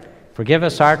 Forgive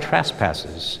us our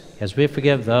trespasses, as we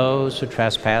forgive those who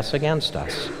trespass against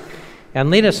us. And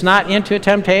lead us not into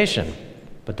temptation,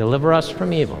 but deliver us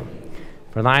from evil.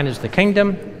 For thine is the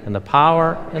kingdom, and the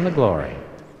power, and the glory,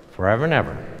 forever and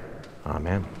ever.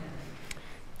 Amen.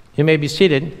 You may be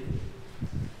seated.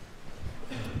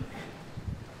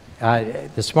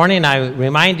 This morning I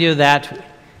remind you that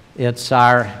it's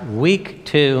our week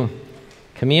to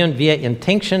commune via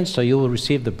intinction, so you will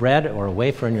receive the bread or a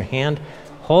wafer in your hand.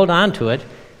 Hold on to it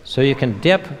so you can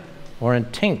dip or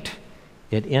intinct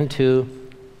it into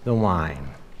the wine.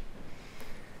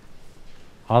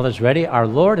 All is ready. Our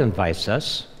Lord invites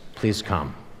us. Please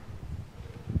come.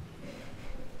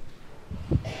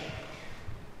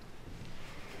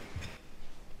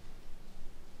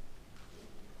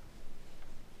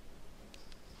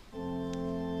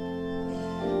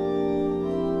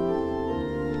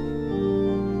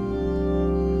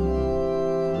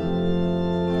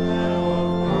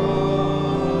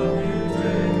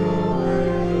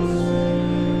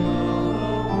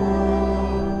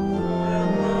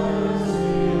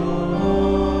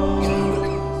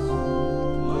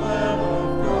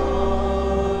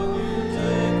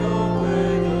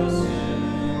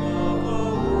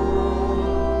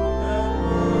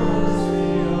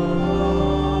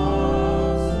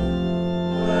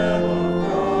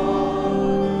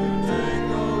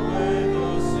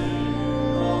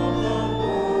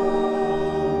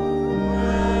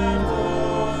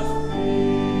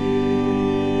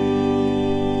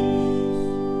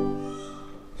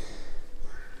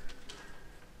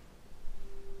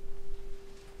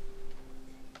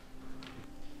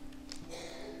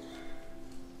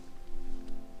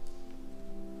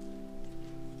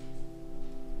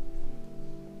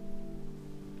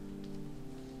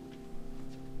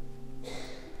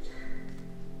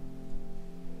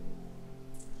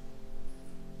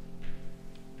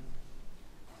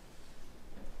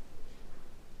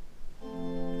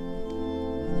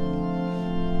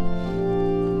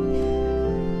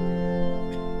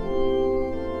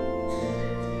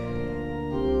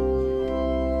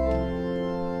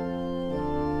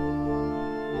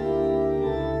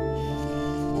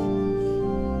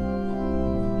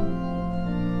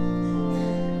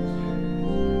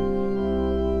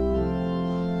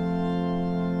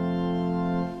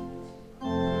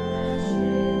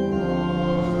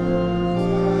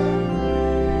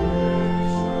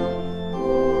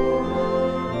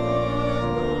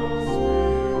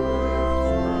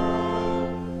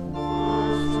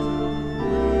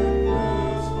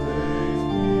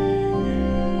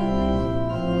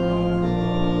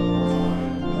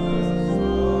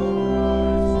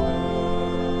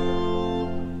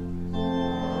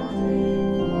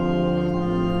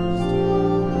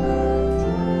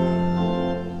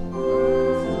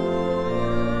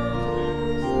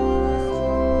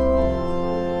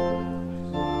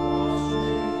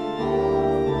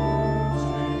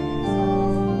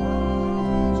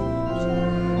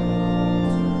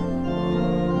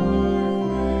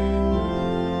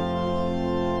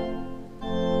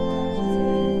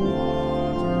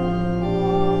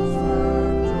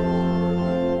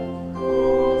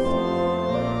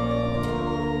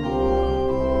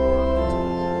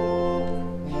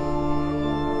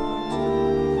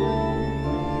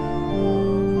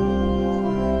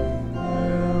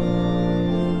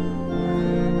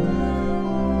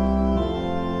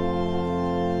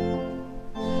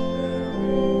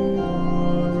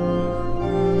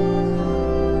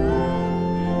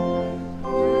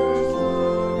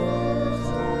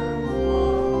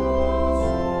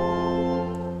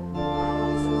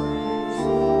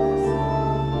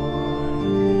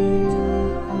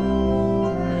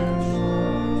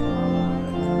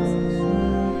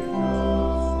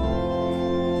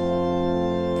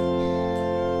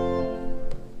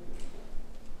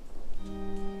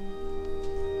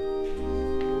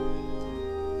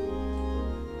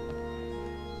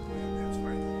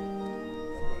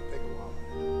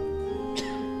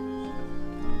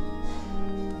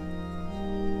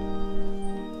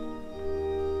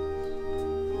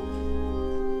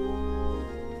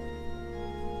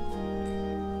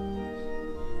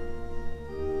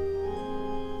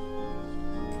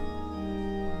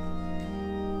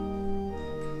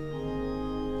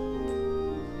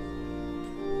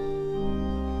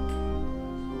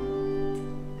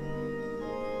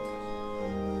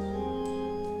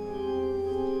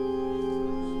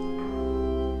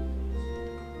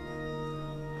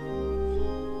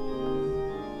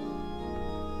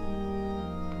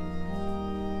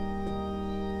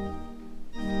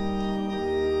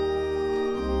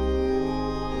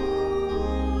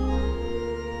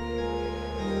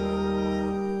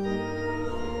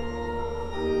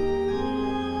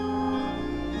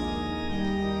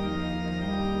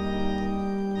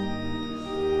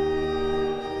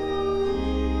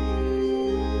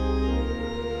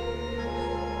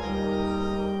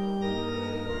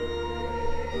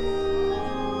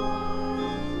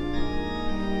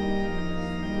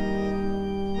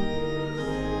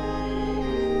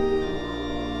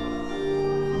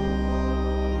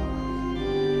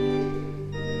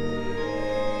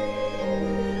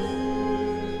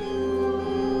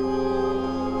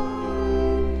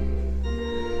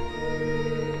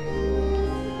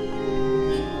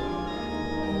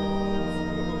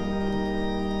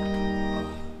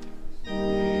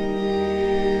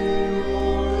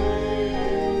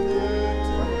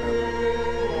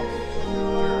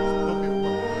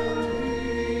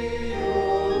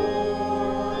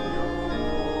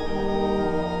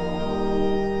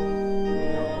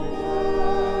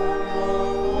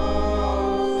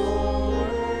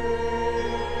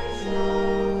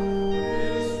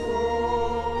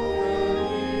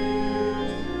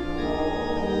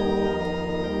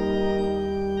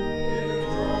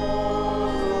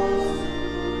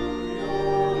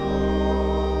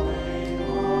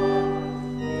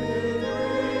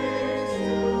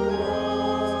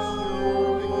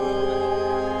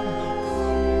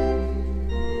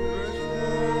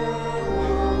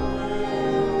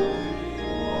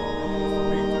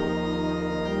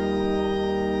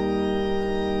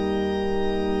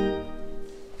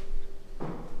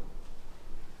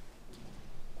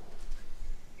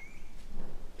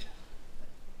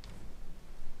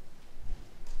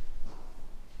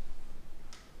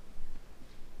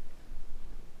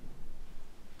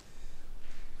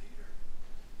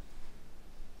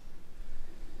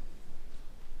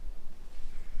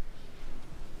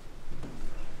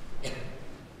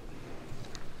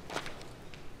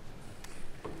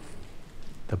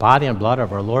 body and blood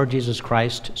of our Lord Jesus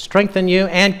Christ strengthen you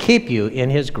and keep you in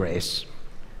his grace.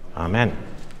 Amen.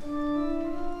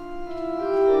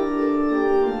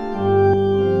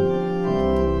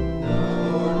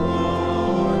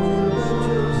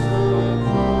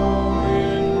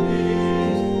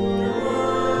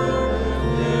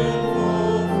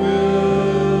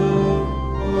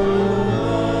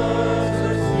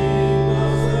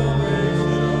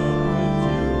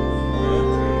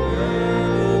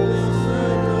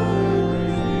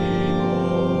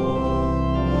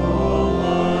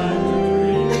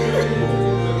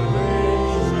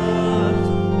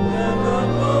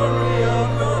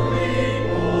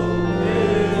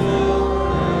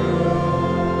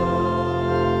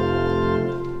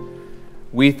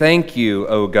 We thank you,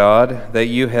 O God, that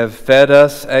you have fed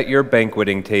us at your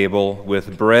banqueting table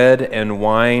with bread and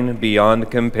wine beyond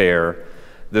compare,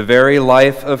 the very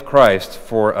life of Christ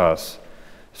for us.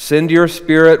 Send your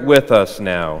Spirit with us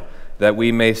now, that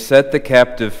we may set the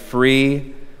captive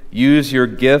free, use your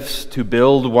gifts to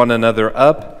build one another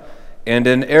up, and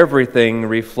in everything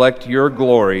reflect your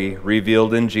glory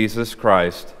revealed in Jesus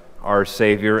Christ, our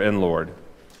Savior and Lord.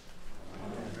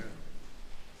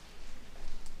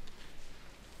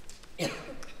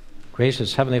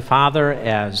 Gracious Heavenly Father,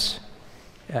 as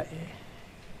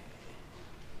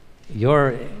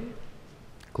your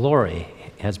glory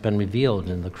has been revealed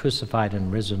in the crucified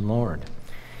and risen Lord,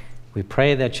 we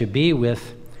pray that you be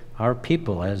with our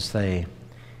people as they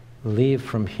leave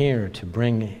from here to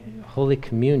bring Holy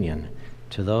Communion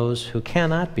to those who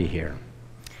cannot be here.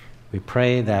 We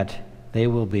pray that they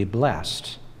will be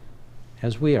blessed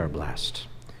as we are blessed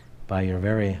by your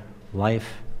very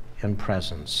life and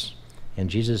presence. In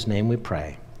Jesus' name we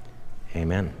pray.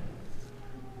 Amen.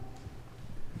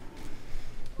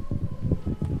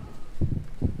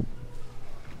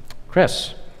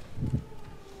 Chris.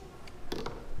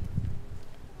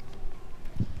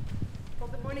 Well,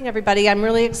 good morning, everybody. I'm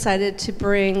really excited to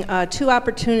bring two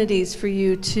opportunities for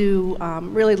you to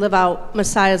really live out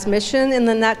Messiah's mission in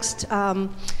the next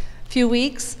few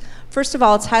weeks. First of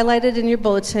all, it's highlighted in your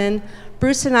bulletin.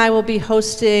 Bruce and I will be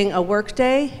hosting a work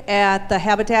day at the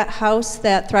Habitat House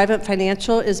that Thrivent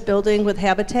Financial is building with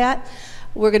Habitat.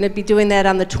 We're going to be doing that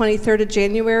on the 23rd of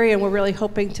January, and we're really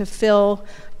hoping to fill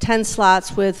 10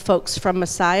 slots with folks from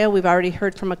Messiah. We've already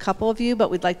heard from a couple of you,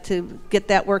 but we'd like to get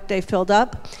that work day filled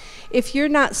up. If you're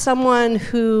not someone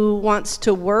who wants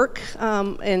to work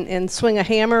and swing a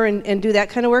hammer and do that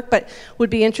kind of work, but would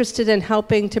be interested in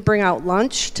helping to bring out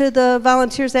lunch to the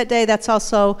volunteers that day, that's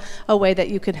also a way that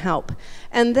you can help.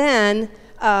 And then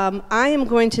I am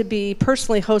going to be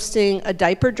personally hosting a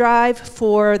diaper drive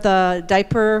for the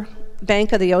Diaper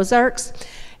Bank of the Ozarks.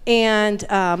 And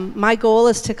my goal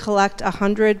is to collect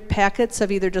 100 packets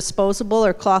of either disposable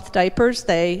or cloth diapers.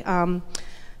 They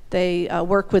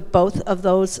work with both of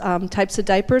those types of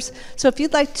diapers. So if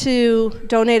you'd like to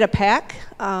donate a pack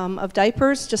of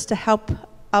diapers just to help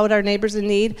out our neighbors in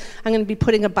need, I'm going to be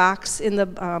putting a box in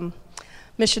the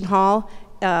Mission Hall.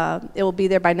 It will be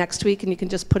there by next week, and you can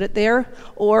just put it there.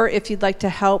 Or if you'd like to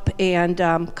help and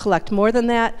collect more than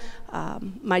that,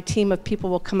 my team of people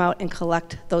will come out and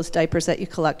collect those diapers that you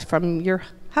collect from your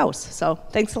house. So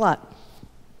thanks a lot.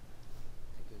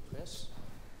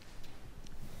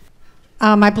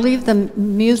 I believe the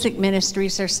music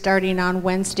ministries are starting on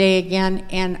Wednesday again,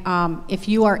 and if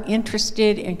you are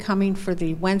interested in coming for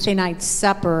the Wednesday night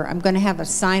supper, I'm going to have a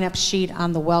sign-up sheet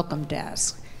on the welcome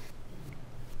desk.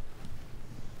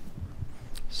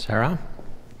 Sarah?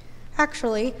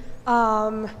 Actually,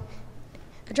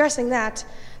 addressing that,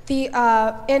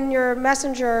 in your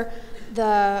messenger,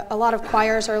 a lot of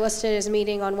choirs are listed as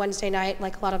meeting on Wednesday night,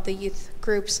 like a lot of the youth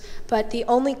groups, but the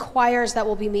only choirs that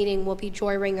will be meeting will be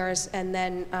Joy Ringers, and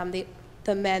then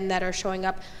the men that are showing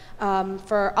up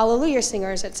for Alleluia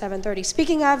Singers at 7:30.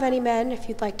 Speaking of any men, if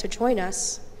you'd like to join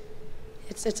us,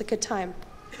 it's a good time.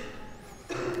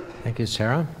 Thank you,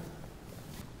 Sarah.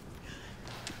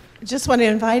 Just want to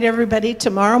invite everybody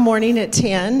tomorrow morning at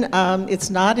 10.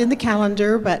 It's not in the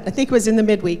calendar, but I think it was in the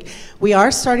midweek. We are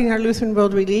starting our Lutheran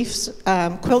World Relief's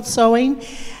quilt sewing,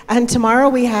 and tomorrow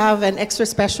we have an extra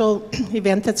special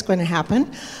event that's going to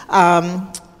happen.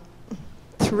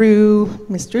 Through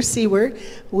Mr. Seward,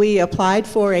 we applied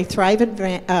for a Thrivent,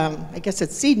 I guess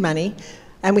it's seed money,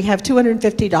 and we have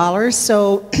 $250.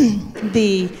 So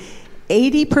the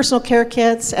 80 personal care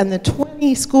kits and the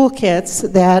 20 school kits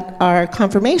that our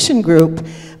confirmation group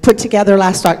put together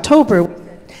last October,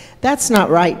 that's not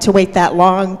right to wait that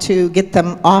long to get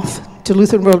them off to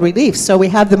Lutheran World Relief. So we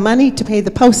have the money to pay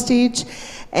the postage,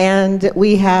 and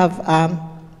we have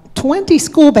 20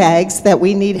 school bags that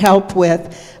we need help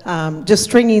with just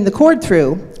stringing the cord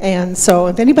through. And so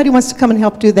if anybody wants to come and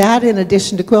help do that in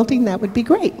addition to quilting, that would be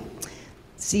great.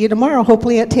 See you tomorrow,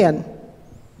 hopefully at 10.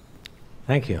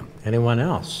 Thank you. Anyone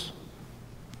else?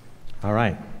 All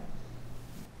right.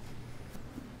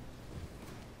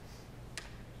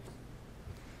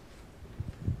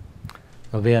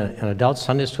 There'll be an adult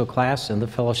Sunday school class in the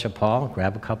fellowship hall.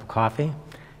 Grab a cup of coffee.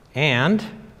 And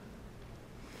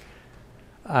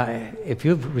if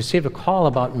you've received a call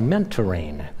about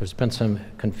mentoring, there's been some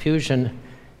confusion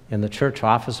in the church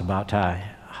office about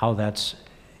how that's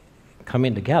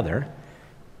coming together,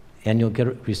 and you'll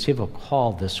receive a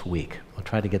call this week. We'll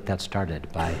try to get that started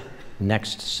by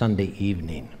next Sunday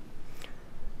evening.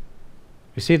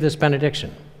 Receive this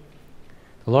benediction.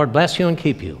 The Lord bless you and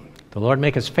keep you. The Lord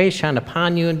make his face shine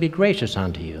upon you and be gracious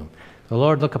unto you. The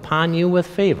Lord look upon you with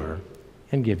favor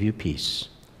and give you peace.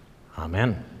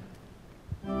 Amen.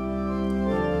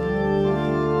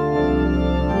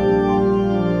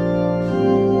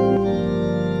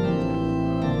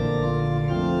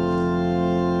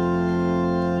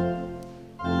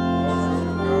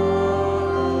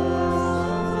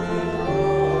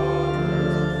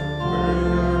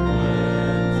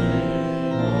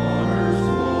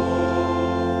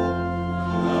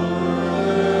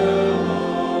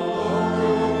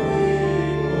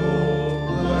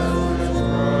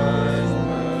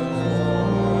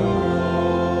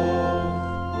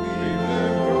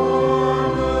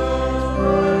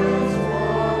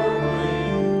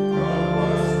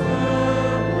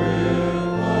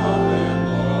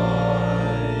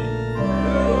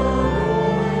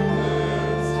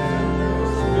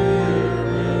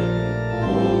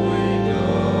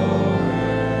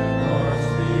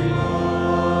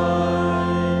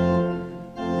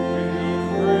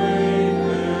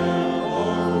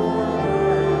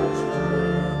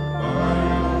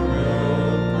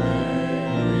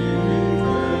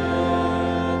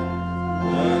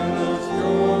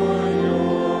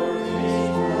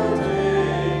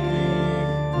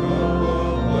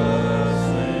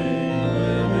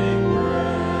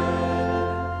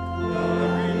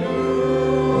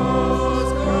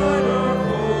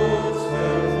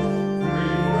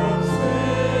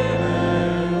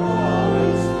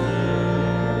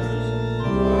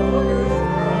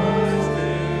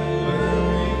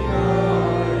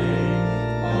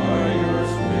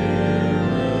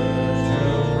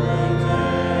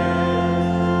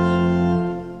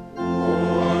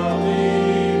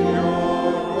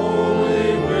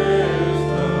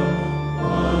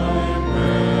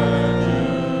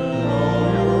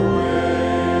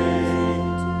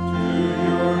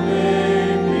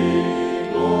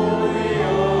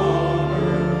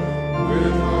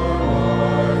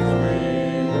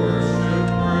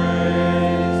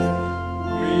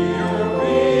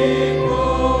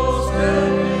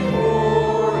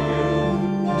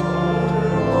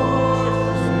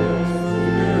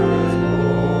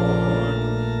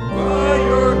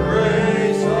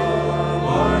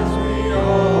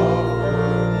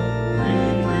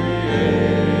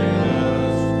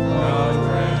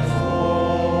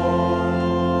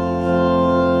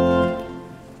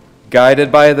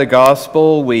 Guided by the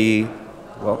gospel, we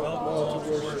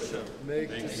worship, make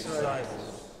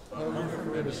disciples, hunger for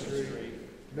ministry,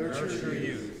 nurture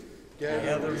youth,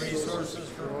 gather resources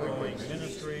for growing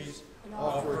ministries,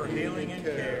 offer healing and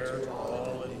care to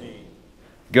all in need.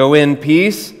 go in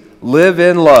peace, live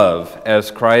in love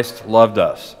as Christ loved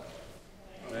us.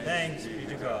 Thanks